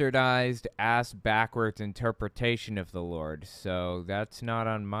bastardized, ass-backwards interpretation of the Lord, so that's not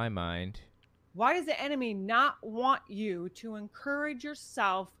on my mind. Why does the enemy not want you to encourage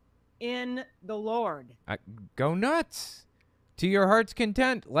yourself in the Lord? Go nuts. To your heart's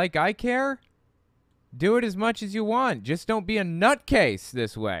content, like I care. Do it as much as you want. Just don't be a nutcase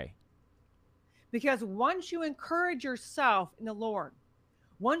this way. Because once you encourage yourself in the Lord,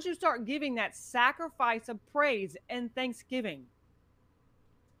 once you start giving that sacrifice of praise and thanksgiving.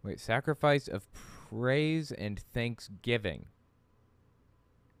 Wait, sacrifice of praise and thanksgiving.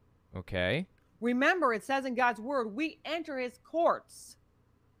 Okay. Remember, it says in God's word, we enter his courts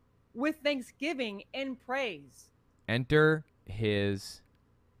with thanksgiving and praise. Enter his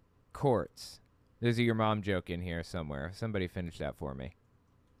courts. There's a your mom joke in here somewhere. Somebody finish that for me.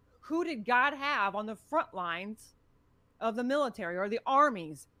 Who did God have on the front lines of the military or the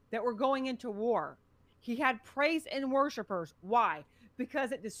armies that were going into war? He had praise and worshipers. Why?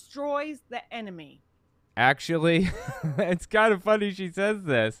 Because it destroys the enemy. Actually, it's kind of funny she says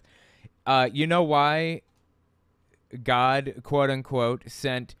this. You know why God, quote unquote,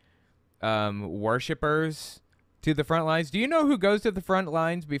 sent worshipers to the front lines? Do you know who goes to the front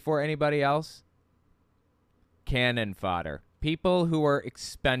lines before anybody else? Cannon fodder. People who are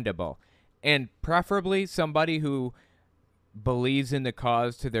expendable. And preferably somebody who believes in the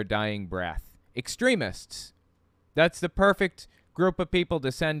cause to their dying breath. Extremists. That's the perfect group of people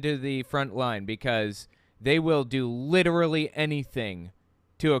to send to the front line, because they will do literally anything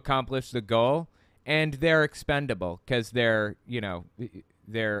to accomplish the goal, and they're expendable because they're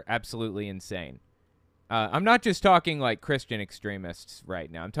absolutely insane. I'm not just talking like Christian extremists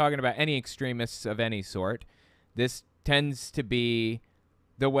right now. I'm talking about any extremists of any sort. This tends to be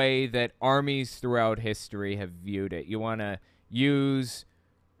the way that armies throughout history have viewed it. You want to use,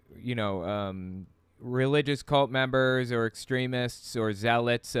 religious cult members or extremists or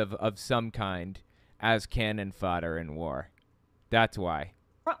zealots of some kind as cannon fodder in war. That's why.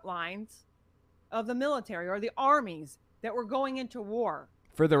 Front lines of the military or the armies that were going into war.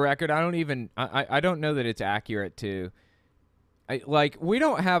 For the record, I don't know that it's accurate to... we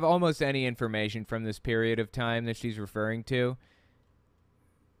don't have almost any information from this period of time that she's referring to.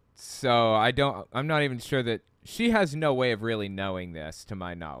 So I'm not even sure that she has no way of really knowing this, to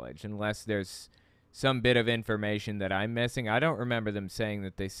my knowledge, unless there's some bit of information that I'm missing. I don't remember them saying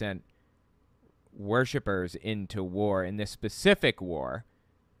that they sent worshipers into war in this specific war.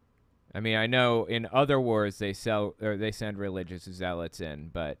 I mean, I know in other wars they send religious zealots in,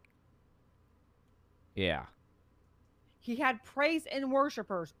 but yeah. He had praise and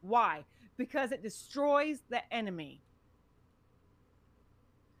worshipers. Why? Because it destroys the enemy.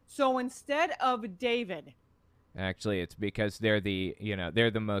 So instead of David... Actually, it's because they're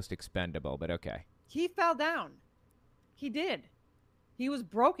the most expendable, but okay. He fell down. He did. He was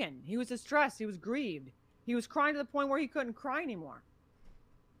broken. He was distressed. He was grieved. He was crying to the point where he couldn't cry anymore.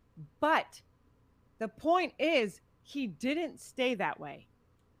 But the point is, he didn't stay that way.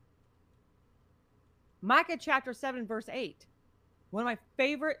 Micah chapter 7, verse 8, one of my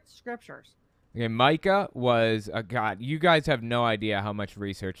favorite scriptures. Okay, Micah was a god. You guys have no idea how much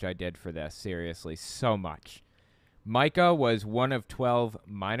research I did for this. Seriously, so much. Micah was one of 12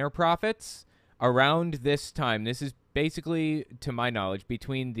 minor prophets around this time. This is basically, to my knowledge,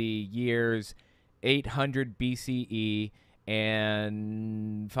 between the years 800 BCE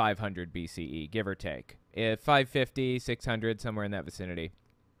and 500 BCE, give or take. 550, 600, somewhere in that vicinity.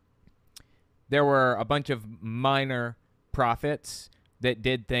 There were a bunch of minor prophets that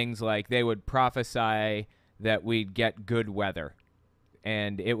did things like they would prophesy that we'd get good weather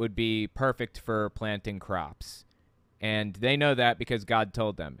and it would be perfect for planting crops. And they know that because God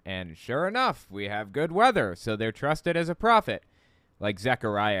told them. And sure enough, we have good weather, so they're trusted as a prophet, like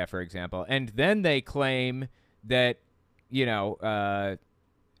Zechariah, for example. And then they claim that,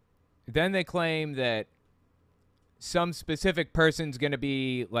 some specific person's going to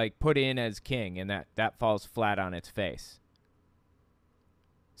be like put in as king, and that falls flat on its face.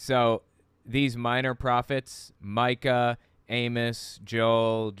 So these minor prophets, Micah, Amos,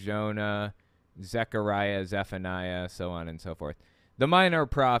 Joel, Jonah, Zechariah, Zephaniah, so on and so forth. The minor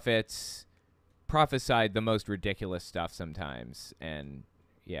prophets prophesied the most ridiculous stuff sometimes. And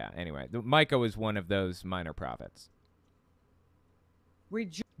yeah, anyway, Micah was one of those minor prophets.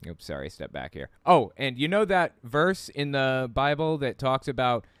 Oops, sorry, step back here. Oh, and you know that verse in the Bible that talks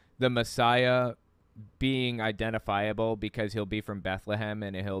about the Messiah being identifiable because he'll be from Bethlehem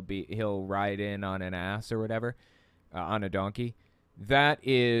and he'll ride in on an ass or whatever, on a donkey? That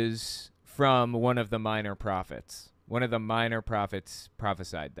is from one of the minor prophets. One of the minor prophets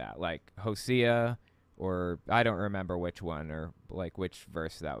prophesied that, like Hosea, or I don't remember which one or like which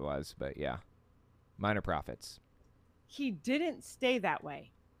verse that was, but yeah, minor prophets. He didn't stay that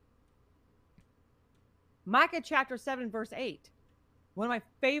way. Micah chapter 7, verse 8, one of my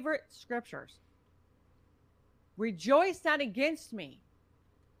favorite scriptures. Rejoice not against me,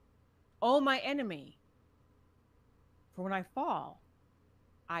 O my enemy, for when I fall,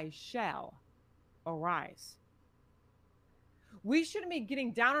 I shall arise. We shouldn't be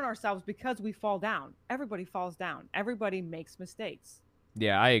getting down on ourselves because we fall down. Everybody falls down. Everybody makes mistakes.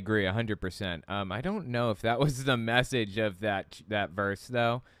 Yeah, I agree 100%. I don't know if that was the message of that verse,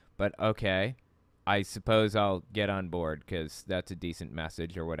 though, but okay. I suppose I'll get on board because that's a decent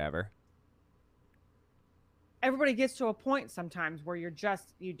message or whatever. Everybody gets to a point sometimes where you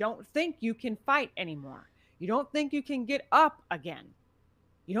don't think you can fight anymore. You don't think you can get up again.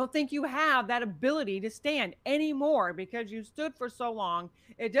 You don't think you have that ability to stand anymore because you stood for so long.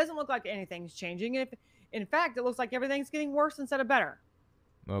 It doesn't look like anything's changing. In fact, it looks like everything's getting worse instead of better.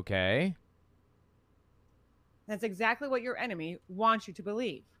 Okay. That's exactly what your enemy wants you to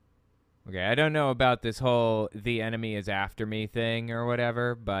believe. Okay, I don't know about this whole the enemy is after me thing or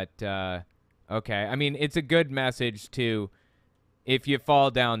whatever, but okay. I mean, it's a good message to, if you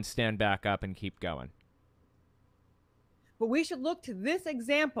fall down, stand back up and keep going. But we should look to this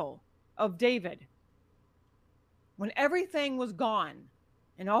example of David. When everything was gone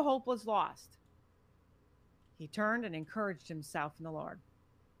and all hope was lost, he turned and encouraged himself in the Lord.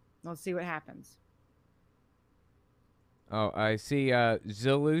 Let's see what happens. Oh, I see.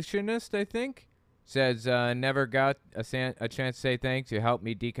 Zolutionist, I think, says, never got a chance to say thanks. You helped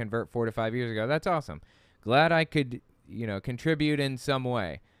me deconvert 4 to 5 years ago. That's awesome. Glad I could, contribute in some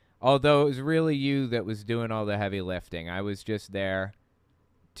way. Although it was really you that was doing all the heavy lifting. I was just there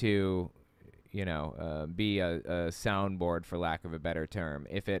to, be a soundboard, for lack of a better term.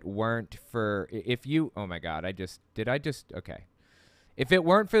 If it weren't for, oh my God, okay. If it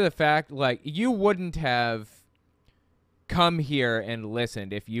weren't for the fact, like, you wouldn't have come here and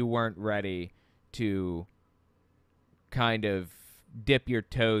listened if you weren't ready to kind of dip your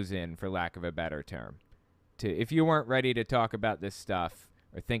toes in, for lack of a better term. If you weren't ready to talk about this stuff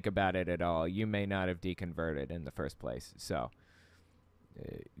or think about it at all, you may not have deconverted in the first place. So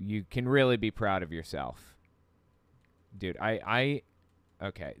you can really be proud of yourself. Dude, okay,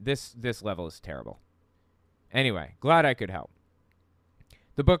 this level is terrible. Anyway, glad I could help.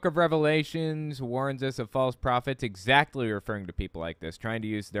 The book of Revelations warns us of false prophets, exactly referring to people like this, trying to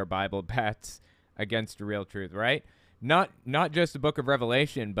use their Bible bats against real truth, right? Not just the book of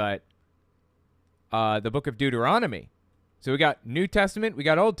Revelation, but the book of Deuteronomy. So we got New Testament, we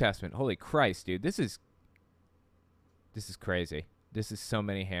got Old Testament. Holy Christ, dude. This is crazy. This is so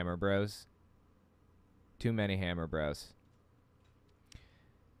many Hammer Bros. Too many Hammer Bros.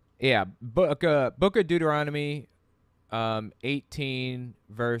 Yeah, book of Deuteronomy 18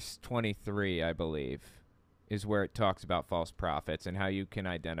 verse 23, I believe, is where it talks about false prophets and how you can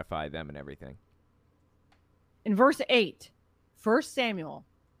identify them and everything. In verse 8, 1 Samuel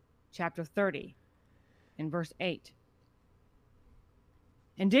chapter 30, in verse 8.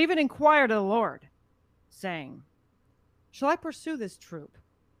 And David inquired of the Lord, saying, shall I pursue this troop?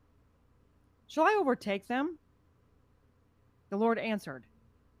 Shall I overtake them? The Lord answered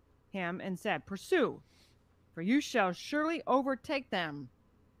him and said, pursue, for you shall surely overtake them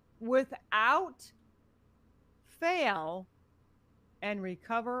without fail and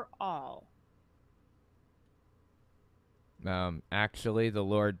recover all. Actually, the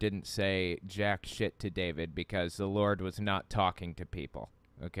Lord didn't say jack shit to David because the Lord was not talking to people,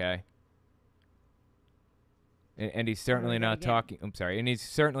 okay? And he's certainly not talking. I'm sorry. And he's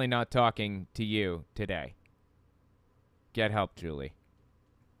certainly not talking to you today. Get help, Julie.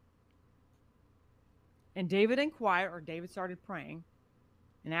 And David inquired, or David started praying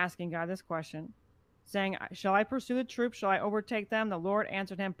and asking God this question, saying, shall I pursue the troops? Shall I overtake them? The Lord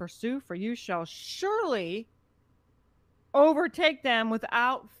answered him, pursue, for you shall surely overtake them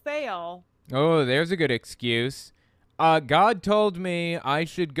without fail. Oh, there's a good excuse. God told me I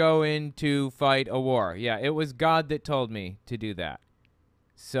should go in to fight a war. Yeah, it was God that told me to do that.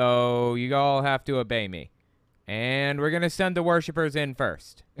 So you all have to obey me. And we're going to send the worshipers in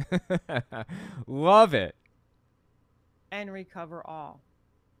first. Love it. And recover all.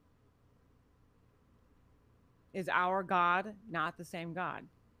 Is our God not the same God?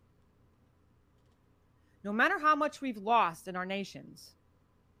 No matter how much we've lost in our nations,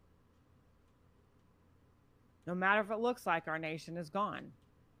 no matter if it looks like our nation is gone,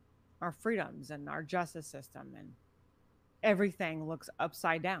 our freedoms and our justice system and everything looks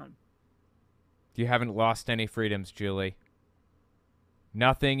upside down. You haven't lost any freedoms, Julie.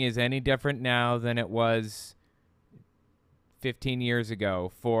 Nothing is any different now than it was 15 years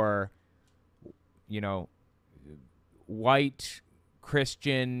ago for, white,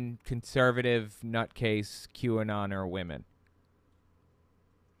 Christian, conservative, nutcase, QAnon women.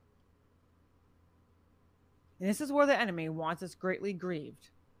 And this is where the enemy wants us greatly grieved,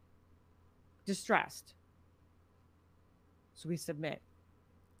 distressed. So we submit.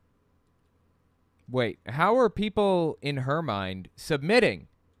 Wait, how are people in her mind submitting?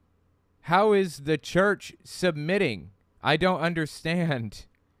 How is the church submitting? I don't understand.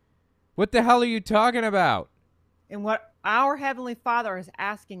 What the hell are you talking about? And what our Heavenly Father is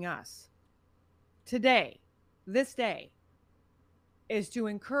asking us today, this day, is to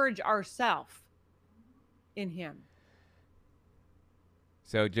encourage ourselves in Him.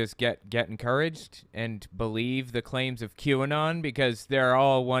 So just get encouraged and believe the claims of QAnon because they're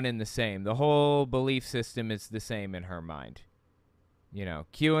all one and the same. The whole belief system is the same in her mind.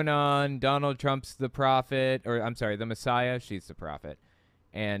 QAnon, Donald Trump's the prophet, or I'm sorry, the Messiah, she's the prophet.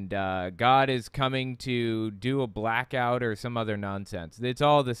 And God is coming to do a blackout or some other nonsense. It's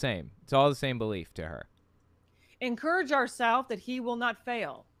all the same. It's all the same belief to her. Encourage ourselves that He will not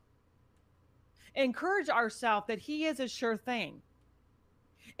fail. Encourage ourselves that He is a sure thing.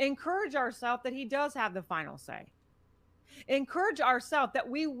 Encourage ourselves that He does have the final say. Encourage ourselves that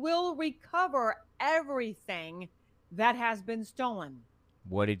we will recover everything that has been stolen.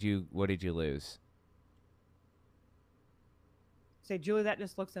 What did you lose? Say, Julie, that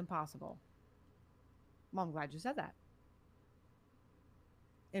just looks impossible. Well, I'm glad you said that.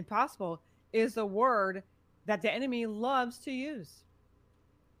 Impossible is the word that the enemy loves to use.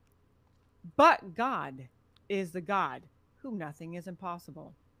 But God is the God whom nothing is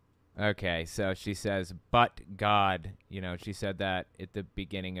impossible. Okay, so she says, but God. She said that at the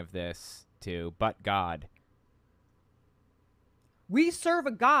beginning of this too. But God. We serve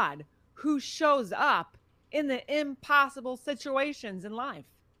a God who shows up in the impossible situations in life.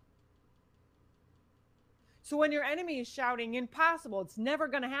 So when your enemy is shouting, impossible, it's never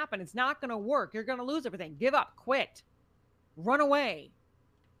going to happen, it's not going to work, you're going to lose everything, give up, quit, run away,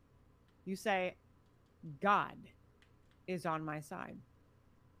 you say, God is on my side.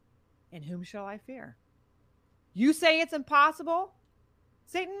 And whom shall I fear? You say it's impossible,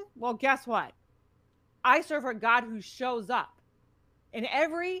 Satan? Well, guess what? I serve a God who shows up in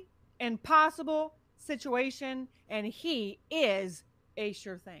every impossible situation, and He is a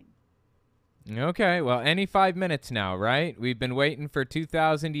sure thing. Okay, well, any 5 minutes now, right? We've been waiting for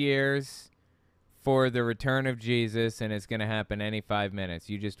 2,000 years for the return of Jesus, and it's going to happen any 5 minutes.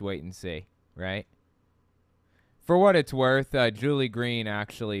 You just wait and see, right? For what it's worth, Julie Green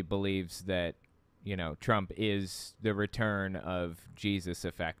actually believes that, Trump is the return of Jesus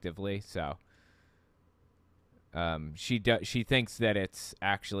effectively, so she thinks that it's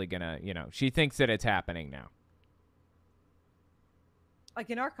actually gonna, she thinks that it's happening now.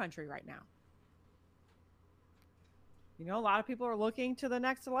 Like in our country right now. A lot of people are looking to the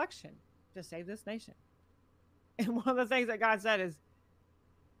next election to save this nation. And one of the things that God said is,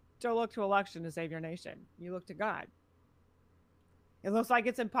 don't look to election to save your nation. You look to God. It looks like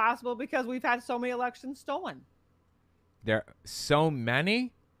it's impossible because we've had so many elections stolen. There are so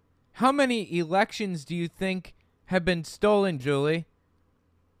many? How many elections do you think have been stolen, Julie?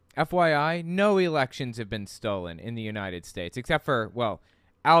 FYI, no elections have been stolen in the United States, except for, well,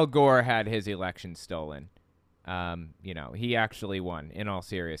 Al Gore had his election stolen. He actually won, in all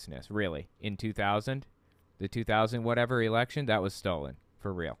seriousness, really. In 2000, the 2000 whatever election, that was stolen,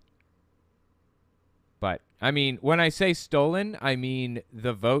 for real. But, I mean, when I say stolen, I mean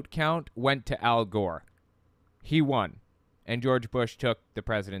the vote count went to Al Gore. He won. And George Bush took the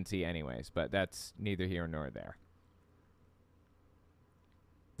presidency anyways, but that's neither here nor there.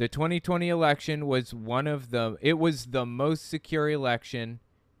 The 2020 election was it was the most secure election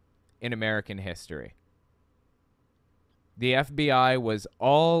in American history. The FBI was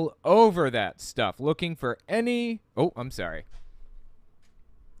all over that stuff, looking for any... Oh, I'm sorry.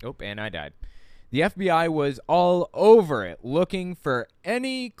 Oh, and I died. The FBI was all over it, looking for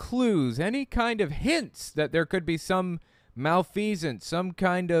any clues, any kind of hints that there could be some malfeasance, some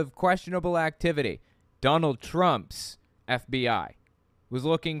kind of questionable activity. Donald Trump's FBI was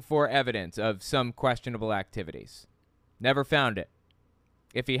looking for evidence of some questionable activities. Never found it.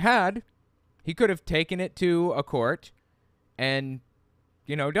 If he had, he could have taken it to a court and,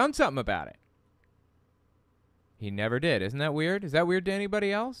 done something about it. He never did. Isn't that weird? Is that weird to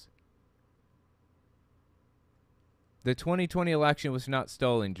anybody else? The 2020 election was not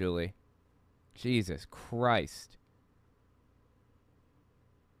stolen, Julie. Jesus Christ.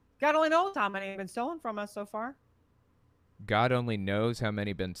 God only knows how many have been stolen from us so far. God only knows how many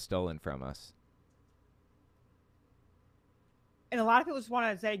have been stolen from us. And a lot of people just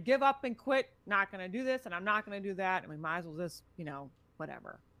want to say, give up and quit. Not going to do this, and I'm not going to do that. And we might as well just,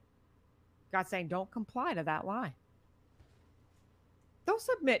 whatever. God's saying, don't comply to that lie. Don't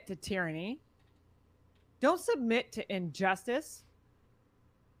submit to tyranny. Don't submit to injustice.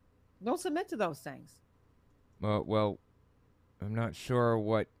 Don't submit to those things. Well, I'm not sure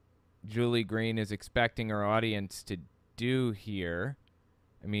what Julie Green is expecting our audience to do here.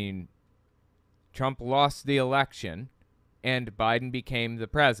 I mean, Trump lost the election and Biden became the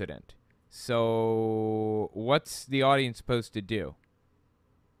president. So what's the audience supposed to do?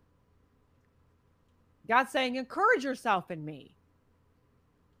 God's saying, encourage yourself in me.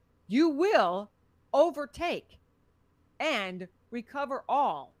 You will overtake and recover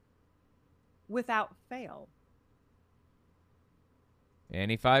all without fail.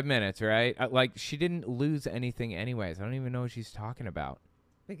 Any 5 minutes, right? Like, she didn't lose anything anyways. I don't even know what she's talking about.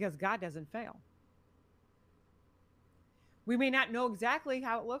 Because God doesn't fail. We may not know exactly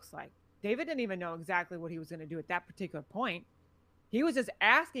how it looks like. David didn't even know exactly what he was going to do at that particular point. He was just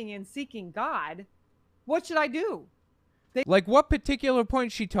asking and seeking God, what should I do? Like, what particular point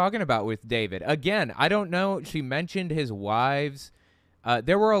is she talking about with David? Again, I don't know. She mentioned his wives.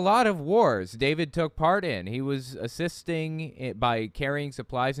 There were a lot of wars David took part in. He was assisting by carrying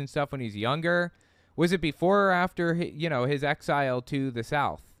supplies and stuff when he's younger. Was it before or after, his exile to the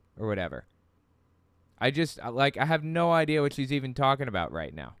South or whatever? I have no idea what she's even talking about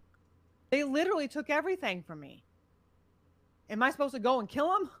right now. They literally took everything from me. Am I supposed to go and kill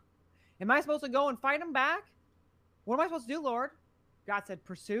them? Am I supposed to go and fight them back? What am I supposed to do, Lord? God said,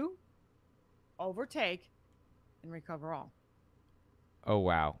 pursue, overtake, and recover all. Oh,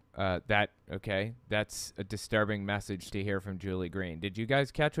 wow. Okay. That's a disturbing message to hear from Julie Green. Did you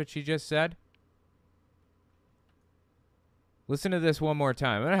guys catch what she just said? Listen to this one more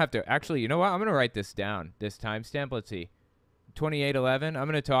time. I'm going to have to, actually, you know what? I'm going to write this down, this timestamp. Let's see. 2811. I'm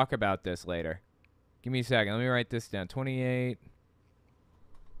going to talk about this later. Give me a second. Let me write this down. 28.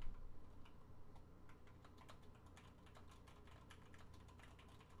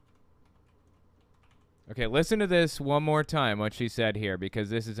 Okay, listen to this one more time, what she said here, because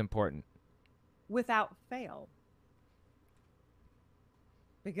this is important. Without fail.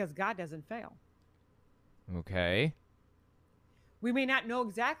 Because God doesn't fail. Okay. We may not know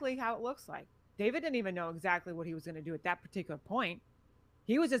exactly how it looks like. David didn't even know exactly what he was going to do at that particular point.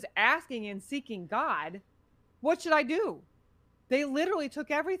 He was just asking and seeking God, what should I do? They literally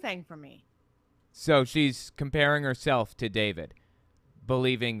took everything from me. So she's comparing herself to David,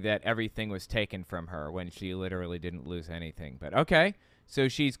 believing that everything was taken from her when she literally didn't lose anything. But okay, so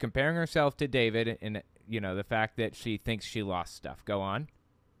she's comparing herself to David and, the fact that she thinks she lost stuff. Go on.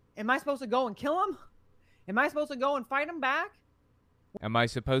 Am I supposed to go and kill them? Am I supposed to go and fight them back? Am I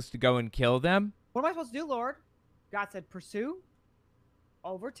supposed to go and kill them? What am I supposed to do, Lord? God said, pursue,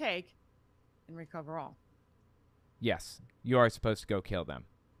 overtake, and recover all. Yes, you are supposed to go kill them.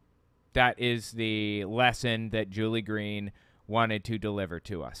 That is the lesson that Julie Green wanted to deliver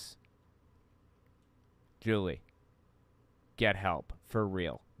to us. Julie, get help. For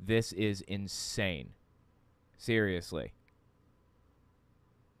real. This is insane. Seriously.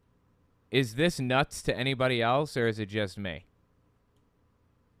 Is this nuts to anybody else, or is it just me?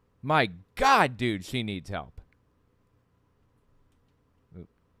 My God, dude, she needs help. Oop,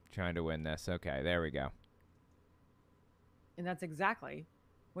 trying to win this. Okay, there we go. And that's exactly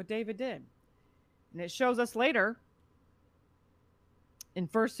what David did. And it shows us later in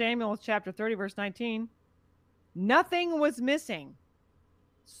 1 Samuel chapter 30, verse 19, nothing was missing,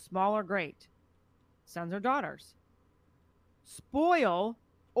 small or great, sons or daughters, spoil,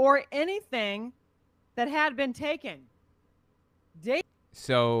 or anything that had been taken.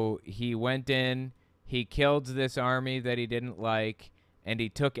 So he went in, he killed this army that he didn't like, and he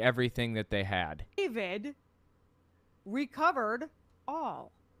took everything that they had. David recovered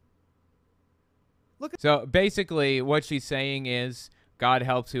all. So basically what she's saying is God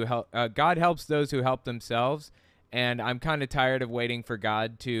helps those who help themselves, and I'm kind of tired of waiting for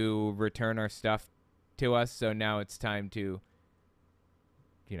God to return our stuff to us, so now it's time to,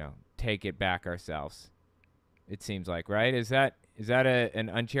 you know, take it back ourselves. It seems like, right? Is that an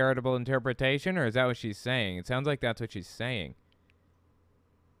uncharitable interpretation, or is that what she's saying? It sounds like that's what she's saying.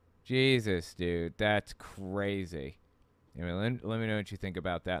 Jesus, dude, that's crazy. Anyway, let me know what you think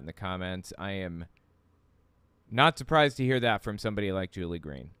about that in the comments. I am not surprised to hear that from somebody like Julie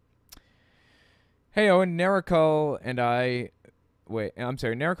Green. Hey, Owen, Nerical and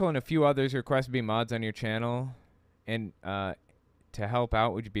Nerical and a few others request to be mods on your channel. And to help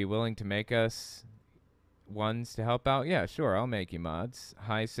out, would you be willing to make us ones to help out? Yeah, sure, I'll make you mods.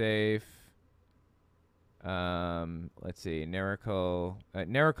 Hi, Safe. Let's see,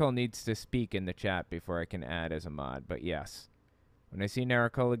 Nerical needs to speak in the chat before I can add as a mod, but yes. When I see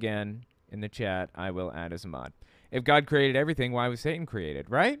Nerical again in the chat, I will add as a mod. If God created everything, why was Satan created,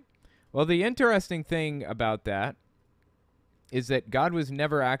 right? Well, the interesting thing about that is that God was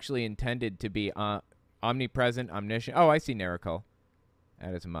never actually intended to be omnipresent, omniscient. Oh, I see Nerical.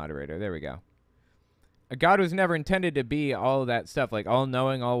 Add as a moderator. There we go. God was never intended to be all of that stuff, like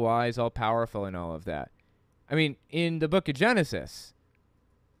all-knowing, all-wise, all-powerful, and all of that. I mean, in the book of Genesis,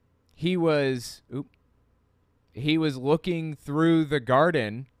 he was looking through the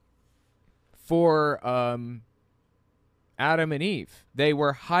garden for Adam and Eve. They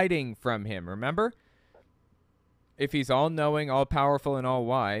were hiding from him, remember? If he's all-knowing, all-powerful, and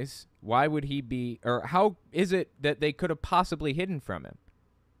all-wise, why would he be, or how is it that they could have possibly hidden from him?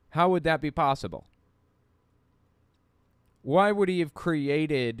 How would that be possible? Why would he have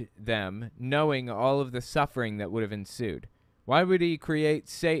created them knowing all of the suffering that would have ensued? Why would he create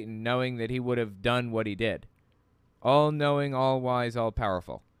Satan knowing that he would have done what he did? All-knowing, all-wise,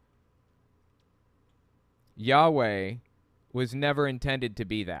 all-powerful. Yahweh was never intended to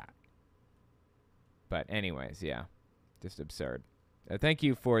be that. But anyways, yeah, just absurd. Thank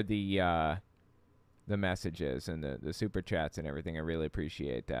you for the messages and the super chats and everything. I really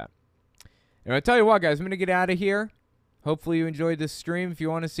appreciate that. And I'll tell you what, guys, I'm going to get out of here. Hopefully you enjoyed this stream. If you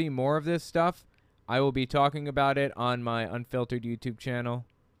want to see more of this stuff, I will be talking about it on my Unfiltered YouTube channel,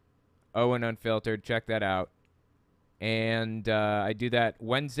 Owen Unfiltered. Check that out. And I do that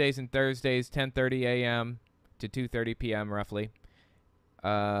Wednesdays and Thursdays, 10:30 a.m. to 2:30 p.m. roughly.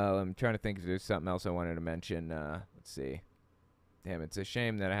 I'm trying to think if there's something else I wanted to mention. Let's see. Damn, it's a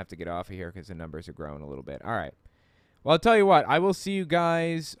shame that I have to get off of here because the numbers are growing a little bit. All right. Well, I'll tell you what. I will see you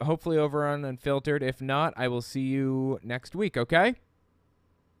guys hopefully over on Unfiltered. If not, I will see you next week, okay?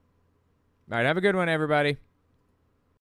 All right, have a good one, everybody.